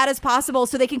be as bad as possible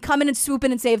so they can come in and swoop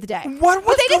in and save the day. But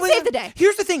they didn't save the day.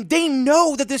 Here's the thing. They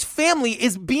know that this family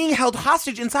is being held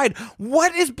hostage inside.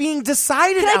 What is being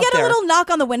decided out there? Can I get a little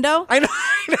knock on the window? I know.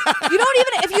 You don't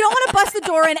even, if you don't want to bust the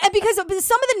door in, and because some of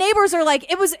the neighbors are like,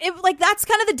 that's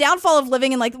kind of the downfall of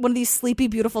living in one of these sleepy,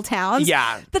 beautiful towns.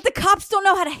 Yeah. That the cops don't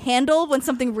know how to handle when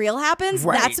something real happens.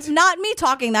 Right. That's not me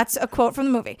talking. That's a quote from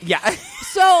the movie. Yeah.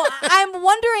 So I'm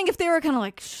wondering if they were kind of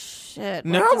like, shit.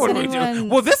 No, what do we do?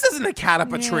 Well, this isn't a cat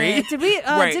up a tree. Did we,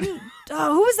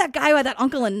 who was that guy who had that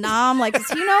uncle in Nam? Does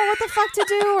he know what the fuck to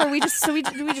do? Or do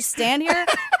we just stand here?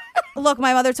 Look,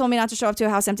 my mother told me not to show up to a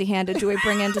house empty-handed.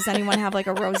 Does anyone have a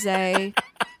rosé?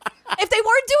 If they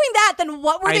weren't doing that, then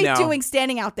what were they doing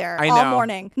standing out there all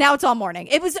morning? Now it's all morning.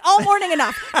 It was all morning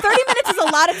enough. 30 minutes is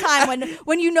a lot of time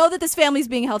when you know that this family's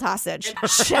being held hostage.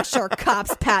 Cheshire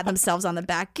cops pat themselves on the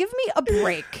back. Give me a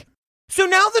break. So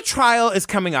now the trial is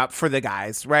coming up for the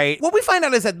guys, right? What we find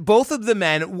out is that both of the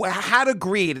men had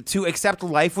agreed to accept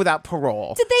life without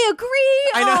parole. Did they agree?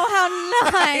 I know. Oh, how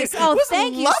nice. Oh,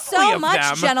 thank you so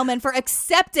much, gentlemen, for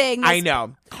accepting this. I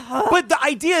know. But the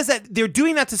idea is that they're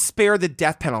doing that to spare the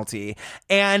death penalty,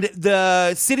 and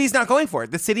the city's not going for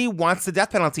it. The city wants the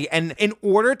death penalty, and in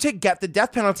order to get the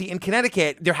death penalty in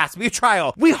Connecticut, there has to be a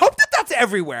trial. We hope that that's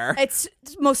everywhere. It's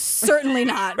most certainly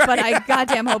not, right. But I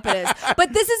goddamn hope it is.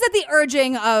 But this is at the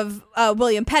urging of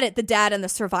William Pettit, the dad and the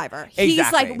survivor.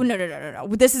 He's like, no.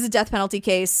 This is a death penalty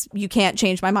case. You can't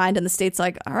change my mind. And the state's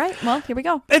like, all right, well, here we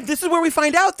go. And this is where we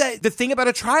find out that the thing about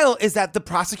a trial is that the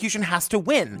prosecution has to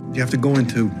win. You have to go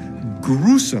into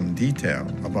gruesome detail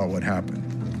about what happened,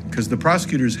 because the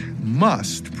prosecutors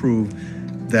must prove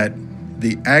that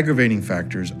the aggravating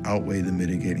factors outweigh the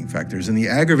mitigating factors, and the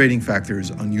aggravating factor is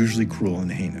unusually cruel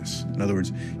and heinous. In other words,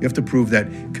 you have to prove that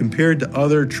compared to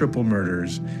other triple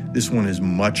murders, this one is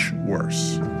much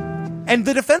worse. And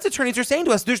the defense attorneys are saying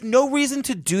to us, there's no reason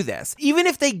to do this. Even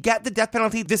if they get the death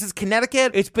penalty, this is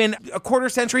Connecticut. It's been a quarter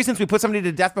century since we put somebody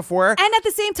to death before. And at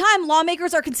the same time,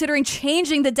 lawmakers are considering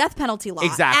changing the death penalty law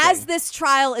as this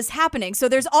trial is happening. So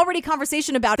there's already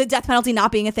conversation about the death penalty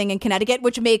not being a thing in Connecticut,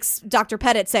 which makes Dr.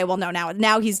 Pettit say, well, no,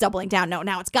 now he's doubling down. No,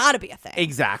 now it's got to be a thing.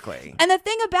 Exactly. And the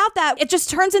thing about that, it just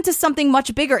turns into something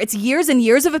much bigger. It's years and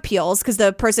years of appeals because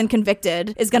the person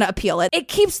convicted is going to appeal it. It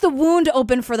keeps the wound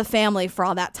open for the family for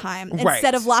all that time.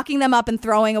 Instead of locking them up and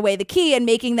throwing away the key and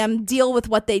making them deal with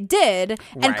what they did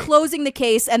and closing the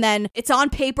case, and then it's on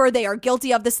paper, they are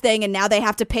guilty of this thing, and now they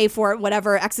have to pay for it,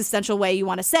 whatever existential way you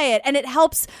want to say it. And it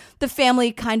helps the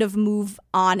family kind of move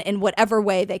on in whatever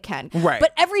way they can. Right.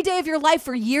 But every day of your life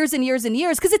for years and years and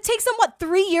years, because it takes them,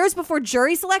 3 years before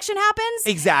jury selection happens?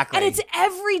 Exactly. And it's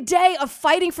every day of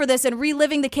fighting for this and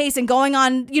reliving the case and going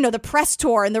on, the press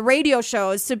tour and the radio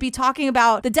shows to be talking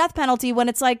about the death penalty when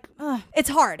it's like, it's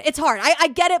hard. It's hard. I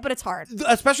get it, but it's hard.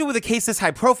 Especially with a case this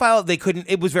high profile,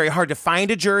 it was very hard to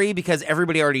find a jury because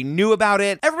everybody already knew about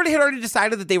it. Everybody had already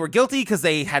decided that they were guilty because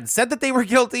they had said that they were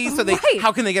guilty. So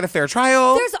how can they get a fair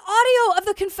trial? There's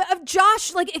audio of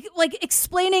Josh like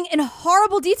explaining in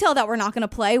horrible detail that we're not going to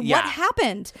play what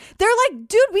happened. They're like,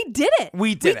 dude, we did it.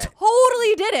 We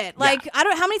totally did it. Like, I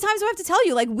don't. How many times do I have to tell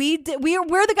you? Like, we're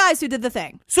the guys who did the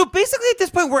thing. So basically, at this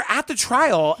point, we're at the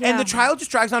trial, and the trial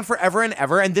just drags on forever and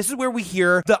ever. And this is where we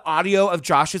hear the audio of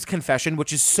Josh's confession,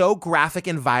 which is so graphic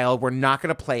and vile. We're not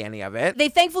going to play any of it. They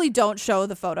thankfully don't show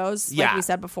the photos, like we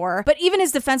said before. But even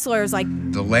his defense lawyer is like,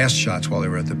 the last shots while they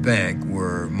were at the bank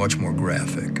were much more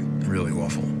graphic. Really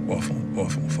awful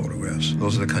photographs.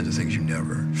 Those are the kinds of things you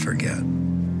never forget.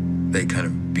 They kind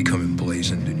of become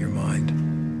emblazoned in your mind.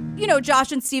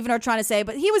 Josh and Steven are trying to say,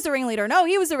 but he was the ringleader. No,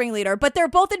 he was the ringleader. But they're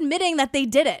both admitting that they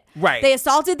did it. Right. They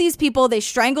assaulted these people. They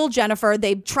strangled Jennifer.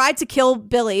 They tried to kill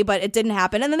Billy, but it didn't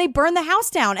happen. And then they burned the house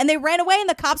down. And they ran away, and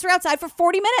the cops were outside for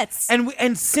 40 minutes.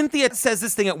 And Cynthia says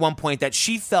this thing at one point that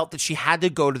she felt that she had to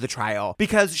go to the trial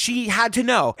because she had to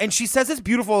know. And she says this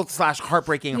beautiful /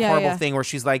 heartbreaking, horrible thing where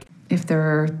she's like, if there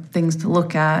are things to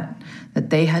look at that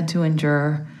they had to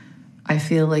endure, I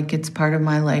feel like it's part of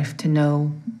my life to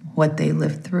know what they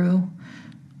lived through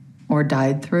or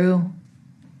died through.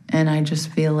 And I just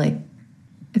feel like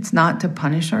it's not to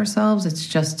punish ourselves. It's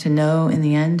just to know in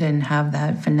the end and have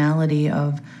that finality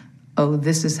of, oh,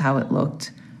 this is how it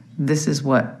looked. This is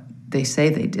what they say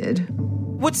they did.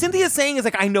 What Cynthia's saying is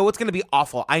like, I know it's going to be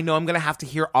awful. I know I'm going to have to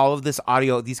hear all of this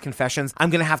audio, these confessions. I'm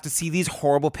going to have to see these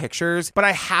horrible pictures, but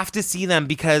I have to see them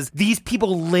because these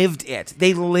people lived it.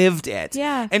 They lived it.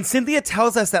 Yeah. And Cynthia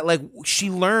tells us that like she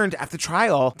learned at the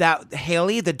trial that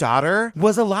Haley, the daughter,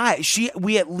 was alive.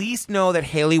 We at least know that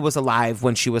Haley was alive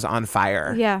when she was on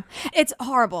fire. Yeah. It's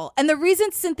horrible. And the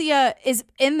reason Cynthia is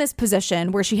in this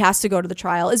position where she has to go to the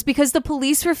trial is because the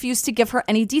police refuse to give her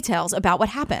any details about what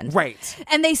happened. Right.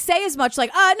 And they say as much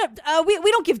like,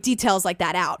 we don't give details like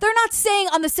that out. They're not saying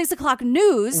on the 6 o'clock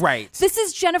news, right? This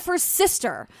is Jennifer's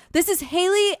sister. This is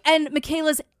Haley and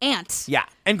Michaela's aunt. Yeah.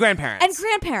 And grandparents.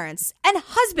 And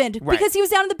husband, right. Because he was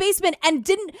down in the basement and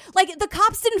the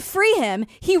cops didn't free him.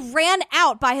 He ran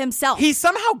out by himself. He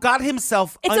somehow got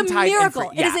himself untied. It's a miracle.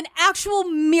 And free. Yeah. It is an actual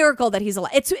miracle that he's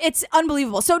alive. It's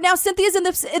unbelievable. So now Cynthia's in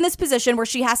this position where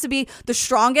she has to be the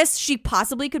strongest she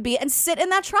possibly could be and sit in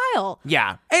that trial.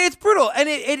 Yeah. And it's brutal. And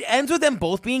it ends with them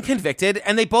both being convicted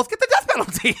and they both get the death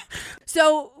penalty.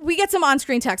 So we get some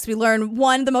on-screen text. We learn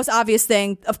the most obvious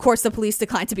thing. Of course, the police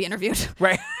declined to be interviewed.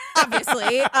 Right. Obviously.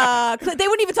 They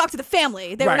wouldn't even talk to the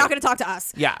family. They were not going to talk to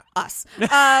us. Yeah. Us. But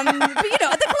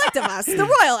the collective us, the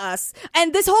royal us.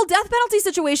 And this whole death penalty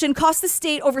situation cost the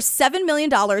state over $7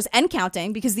 million and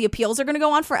counting because the appeals are going to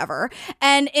go on forever.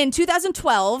 And in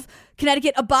 2012,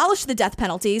 Connecticut abolished the death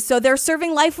penalty, so they're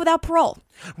serving life without parole.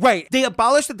 Right. They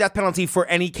abolished the death penalty for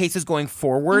any cases going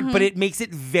forward, but it makes it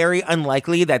very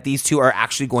unlikely that these two are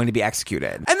actually going to be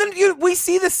executed. And then we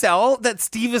see the cell that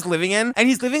Steve is living in, and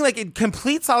he's living like in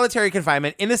complete solitary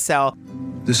confinement in a cell.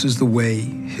 This is the way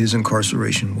his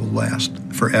incarceration will last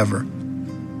forever.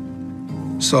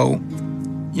 So,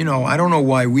 I don't know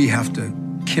why we have to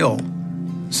kill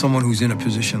someone who's in a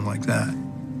position like that.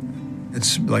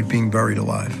 It's like being buried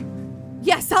alive.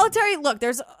 Yeah, solitary. Look,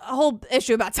 there's a whole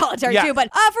issue about solitary too,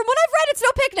 but from what I've read, it's no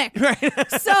picnic.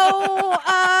 Right. So,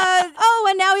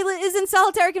 and now he is in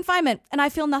solitary confinement, and I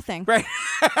feel nothing. Right.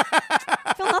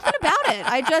 I feel nothing about it.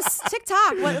 I just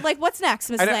TikTok. What's next,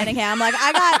 Miss Lanningham? Like,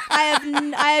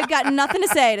 I have got nothing to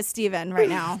say to Steven right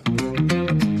now.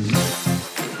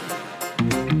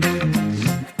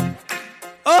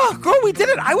 Oh, Oh, girl, we did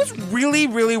it. I was really,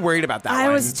 really worried about that I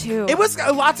one. was too. It was,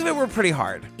 lots of it were pretty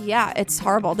hard. Yeah, it's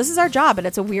horrible. This is our job, and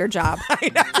it's a weird job.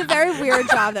 It's a very weird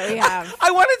job that we have.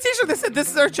 I want a t-shirt that said, this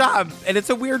is our job, and it's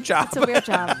a weird job. It's a weird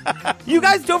job. You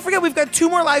guys, don't forget, we've got 2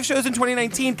 more live shows in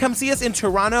 2019. Come see us in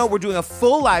Toronto. We're doing a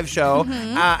full live show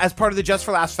as part of the Just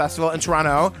for Laughs Festival in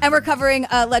Toronto. And we're covering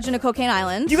Legend of Cocaine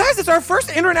Island. You guys, it's our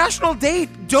first international date.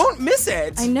 Don't miss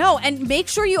it. I know. And make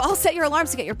sure you all set your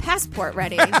alarms to get your passport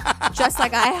ready, just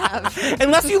like I have.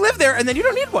 Unless you live there, and then you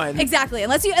don't need one. Exactly.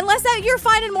 Unless that you're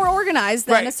finding more organized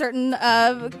than a certain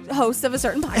host of a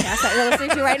certain podcast that you're listening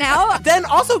to right now. Then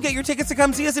also get your tickets to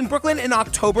come see us in Brooklyn in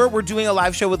October. We're doing a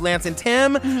live show with Lance and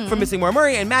Tim from Missing Maura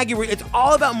Murray and Maggie. It's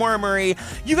all about Maura Murray.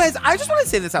 You guys, I just want to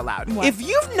say this out loud. What? If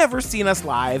you've never seen us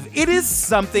live, it is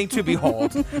something to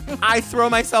behold. I throw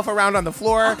myself around on the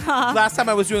floor. Last time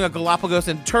I was doing a Galapagos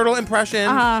and turtle impression.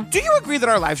 Do you agree that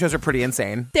our live shows are pretty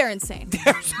insane? They're insane.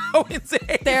 They're so insane.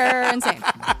 They're insane.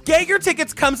 Get your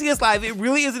tickets. Come see us live. It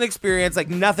really is an experience like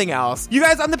nothing else. You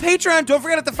guys, on the Patreon, don't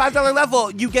forget at the $5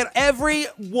 level, you get every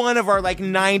one of our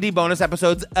 90 bonus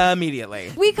episodes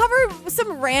immediately. We cover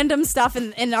some random stuff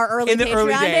in our early Patreon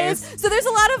early days. So there's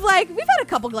a lot of we've had a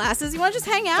couple glasses. You want to just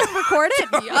hang out and record it?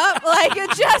 Yup.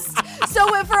 So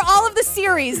for all of the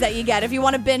series that you get, if you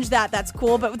want to binge that, that's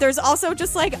cool. But there's also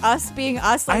just us being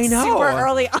us, I know. super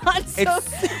early on. So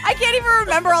I can't even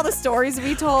remember all the stories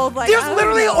we told. There's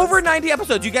literally over 90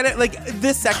 episodes. You get it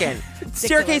this second.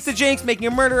 Staircase to Jinx, Making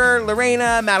a Murderer,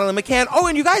 Lorena, Madeline McCann. Oh,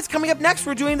 and you guys, coming up next,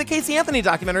 we're doing the Casey Anthony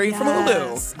documentary from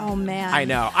Hulu. Oh, man. I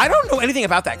know. I don't know anything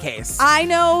about that case. I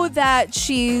know that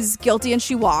she's guilty and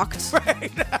she walked.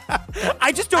 Right.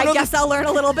 I just don't know. I guess I'll learn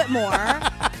a little bit more. And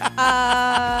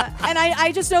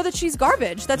I just know that she's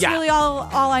garbage. That's really all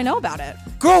I know about it.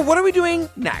 Girl, what are we doing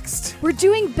next? We're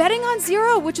doing Betting on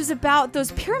Zero, which is about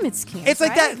those pyramid schemes. It's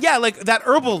like that, like that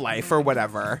Herbalife or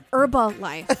whatever.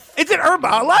 Herbalife. Is it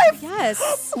Herbalife?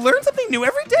 Yes. Learn something new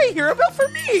every day. Hear about for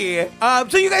me.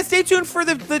 So you guys stay tuned for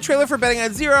the trailer for Betting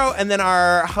on Zero, and then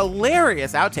our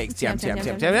hilarious outtakes. Tim.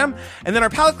 And then our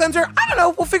palate cleanser. I don't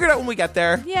know. We'll figure it out when we get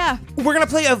there. Yeah. We're going to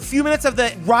play a few minutes of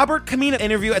the Robert Camino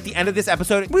interview at the end of this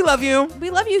episode. We love you.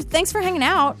 We love you. Thanks for hanging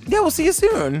out. Yeah, we'll see you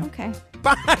soon. Okay.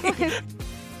 Bye.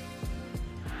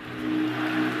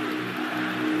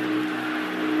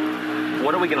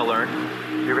 What are we going to learn?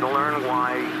 You're going to learn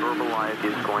why Herbalife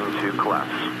is going to collapse.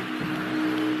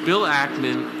 Bill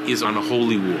Ackman is on a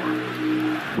holy war.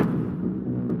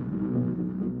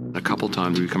 A couple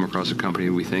times we come across a company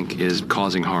we think is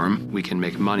causing harm. We can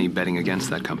make money betting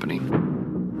against that company.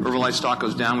 Herbalife stock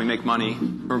goes down, we make money.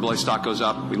 Herbalife stock goes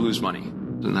up, we lose money.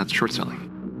 And that's short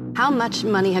selling. How much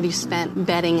money have you spent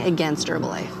betting against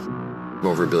Herbalife?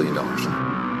 Over $1 billion.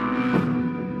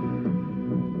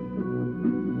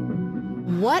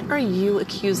 What are you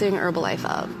accusing Herbalife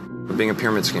of? Of being a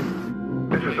pyramid scheme.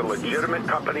 This is a legitimate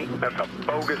company. That's a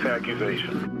bogus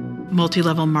accusation.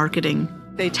 Multi-level marketing.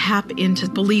 They tap into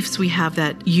beliefs we have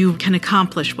that you can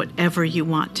accomplish whatever you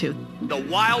want to. The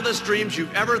wildest dreams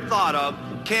you've ever thought of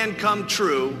can come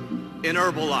true in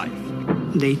Herbalife.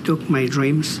 They took my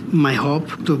dreams, my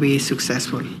hope to be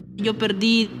successful. Yo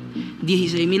perdí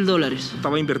 $16,000.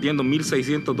 Estaba invirtiendo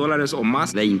 $1,600 o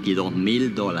más.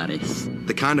 $22,000.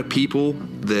 The kind of people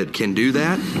that can do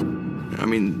that, I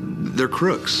mean, they're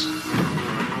crooks.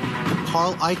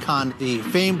 Carl Icahn, the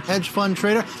famed hedge fund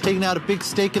trader, taking out a big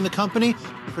stake in the company,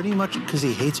 pretty much because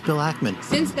he hates Bill Ackman.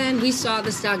 Since then, we saw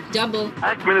the stock double.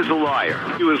 Ackman is a liar.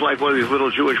 He was like one of these little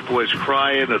Jewish boys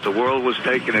crying that the world was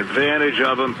taking advantage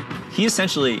of him. He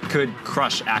essentially could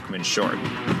crush Ackman short.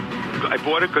 I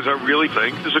bought it because I really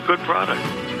think it's a good product.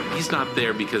 He's not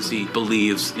there because he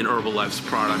believes in Herbalife's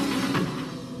product.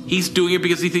 He's doing it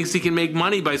because he thinks he can make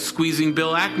money by squeezing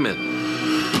Bill Ackman.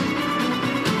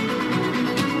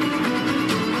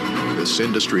 This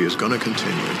industry is going to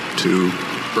continue to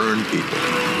burn people.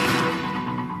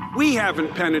 We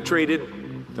haven't penetrated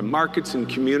the markets and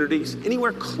communities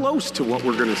anywhere close to what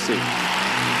we're going to see.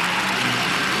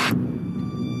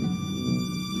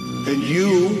 And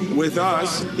you, with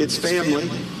us, it's family,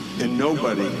 and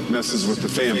nobody messes with the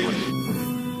family.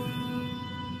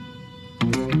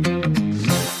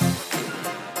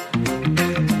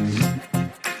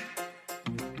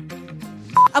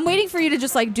 I'm waiting for you to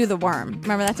just do the worm.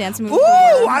 Remember that dance move? Ooh,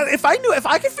 if I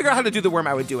could figure out how to do the worm,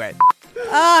 I would do it.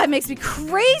 It makes me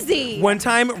crazy. One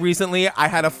time recently, I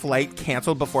had a flight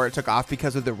canceled before it took off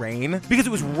because of the rain. Because it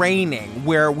was raining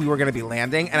where we were going to be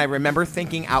landing. And I remember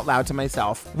thinking out loud to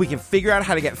myself, we can figure out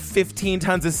how to get 15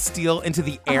 tons of steel into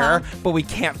the air, but we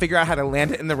can't figure out how to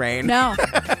land it in the rain. No.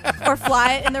 Or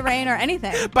fly it in the rain or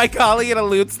anything. By golly, it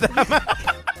eludes them.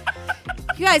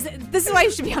 You guys, this is why you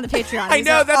should be on the Patreon. I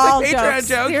know, that's a Patreon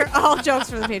joke. They're all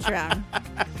jokes for the Patreon.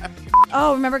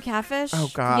 Oh, remember Catfish? Oh,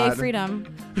 God. Yay, freedom.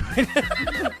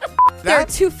 There are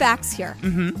 2 facts here.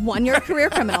 Mm-hmm. 1, you're a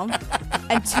career criminal.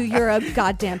 And 2, you're a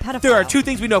goddamn pedophile. There are 2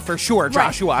 things we know for sure, Right.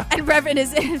 Joshua. And Rev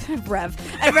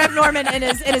Norman in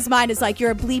his mind is like,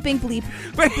 you're a bleeping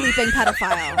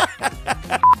pedophile.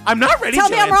 I'm not ready. Tell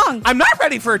me I'm wrong. I'm not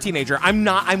ready for a teenager.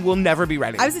 I will never be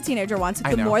ready. I was a teenager once.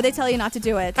 The more they tell you not to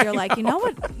do it, you're like, you know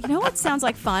what sounds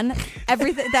like fun?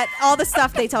 All the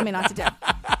stuff they tell me not to do.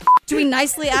 Do we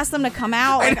nicely ask them to come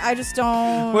out? Like, I just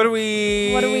don't. What do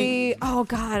we? Oh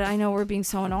God, I know we're being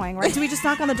so annoying, right? Do we just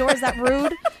knock on the door? Is that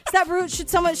rude? Is that rude?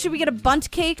 Should we get a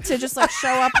bundt cake to just like show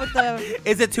up with the?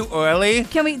 Is it too early?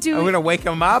 Can we do? Are we gonna wake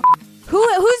them up? Who's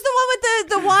the one with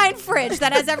the wine fridge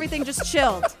that has everything just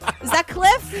chilled? Is that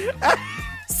Cliff?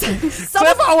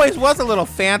 Cliff always was a little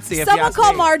fancy. Someone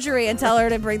call Marjorie and tell her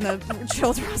to bring the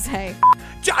chilled rosé.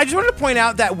 I just wanted to point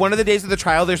out that one of the days of the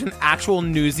trial, there's an actual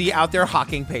newsie out there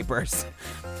hawking papers.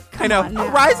 I know.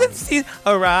 Horizon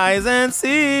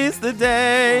sees the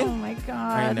day. Oh my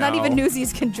God. Not even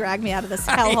Newsies can drag me out of this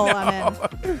hellhole I'm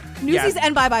in. Newsies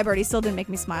and Bye Bye Birdie still didn't make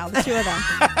me smile. The 2 of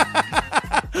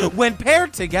them. When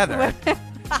paired together.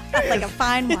 Like a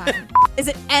fine wine. Is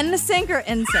it NSYNC or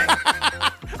NSYNC?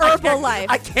 Herbalife.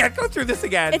 I can't go through this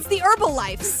again. It's the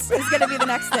Herbalifes is going to be the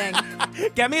next thing.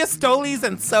 Get me a Stolies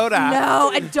and soda.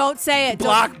 No, and don't say it.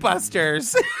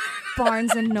 Blockbusters.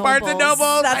 Barnes and Noble. Barnes and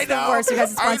Noble. That's the worst. You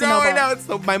guys, it's Barnes and Noble. I know. It's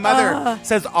my mother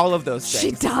says all of those things.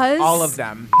 She does? All of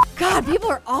them. God, people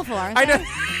are awful, aren't they? I know.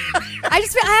 I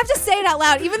have to say it out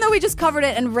loud. Even though we just covered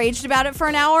it and raged about it for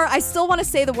an hour, I still want to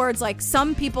say the words like,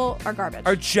 some people are garbage.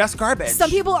 Are just garbage. Some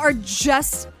people are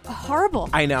just horrible.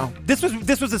 I know. This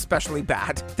was especially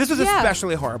bad. This was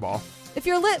especially horrible. If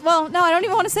you're well, no, I don't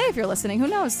even want to say if you're listening. Who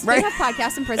knows? Right? They have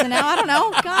podcasts in prison now. I don't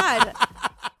know. God.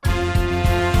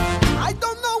 I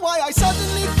don't know why I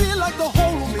suddenly feel like the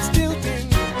whole room is tilting.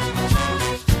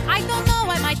 I don't know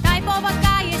why my type of a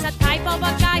guy is a type of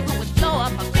a guy who would blow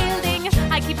up a building.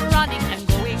 I keep running and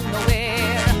going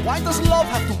nowhere. Why does love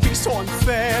have to be so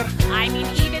unfair? I mean,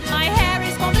 even my hair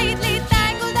is completely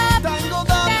tangled up. Tangled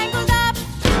up. Tangled up.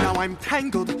 Now I'm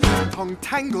tangled, tongue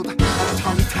tangled,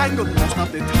 tongue tangled most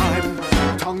of the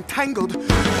time. Tongue tangled,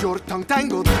 your tongue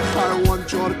tangled. I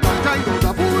want your tongue tangled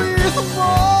up with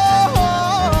more.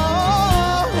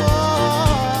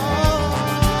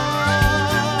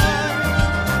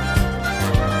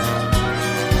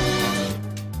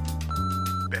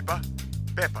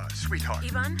 Peppa, sweetheart.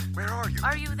 Ivan? Where are you?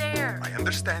 Are you there? I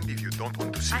understand if you don't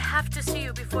want to see I have to see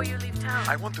you before you leave town.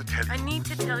 I want to tell you. I need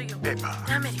to tell you. Peppa.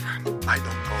 Damn it, Ivan. I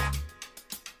don't know.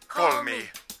 Call me.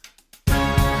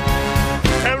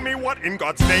 Tell me what in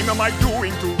God's name am I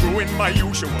doing to ruin my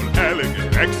usual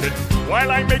elegant exit?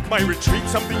 While I make my retreat,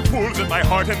 something pulls at my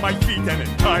heart and my feet and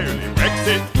entirely wrecks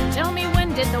it. Tell me,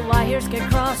 when did the wires get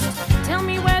crossed? Tell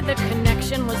me where the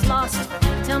connection was lost.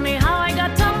 Tell me how I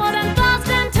got tumbled and tossed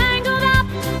and tangled up.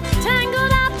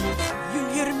 Tangled up. You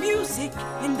hear music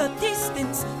in the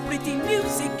distance, pretty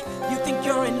music. You think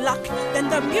you're in luck, then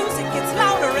the music gets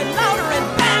louder and louder,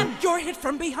 and bam! You're hit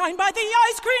from behind by the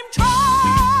ice cream truck.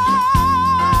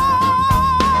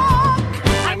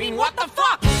 I mean, what the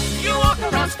fuck? You walk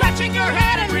around scratching your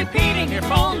head and repeating if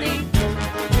only.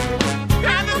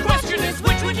 And the question is,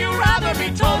 which would you rather be,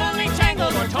 totally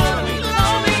tangled or totally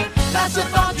lonely? That's a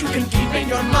thought you can keep in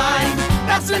your mind.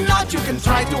 That's a knot you can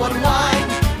try to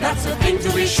unwind. That's a thing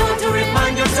to be sure to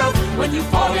remind yourself when you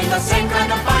fall in the same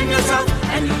kind of find yourself,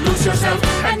 and you lose yourself,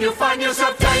 and you find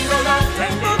yourself tangled up,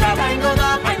 tangled up, tangled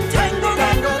up. I'm tangled,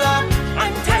 tangled up.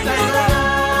 I'm tangled up,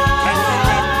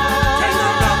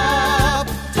 tangled up,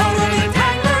 totally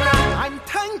tangled up. I'm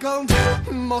tangled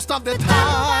most of the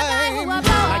time.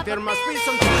 Like there must be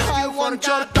some twist I want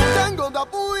you tangled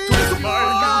up with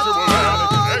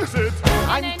my usual exit.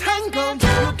 I'm tangled,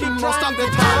 looking most of the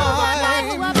time.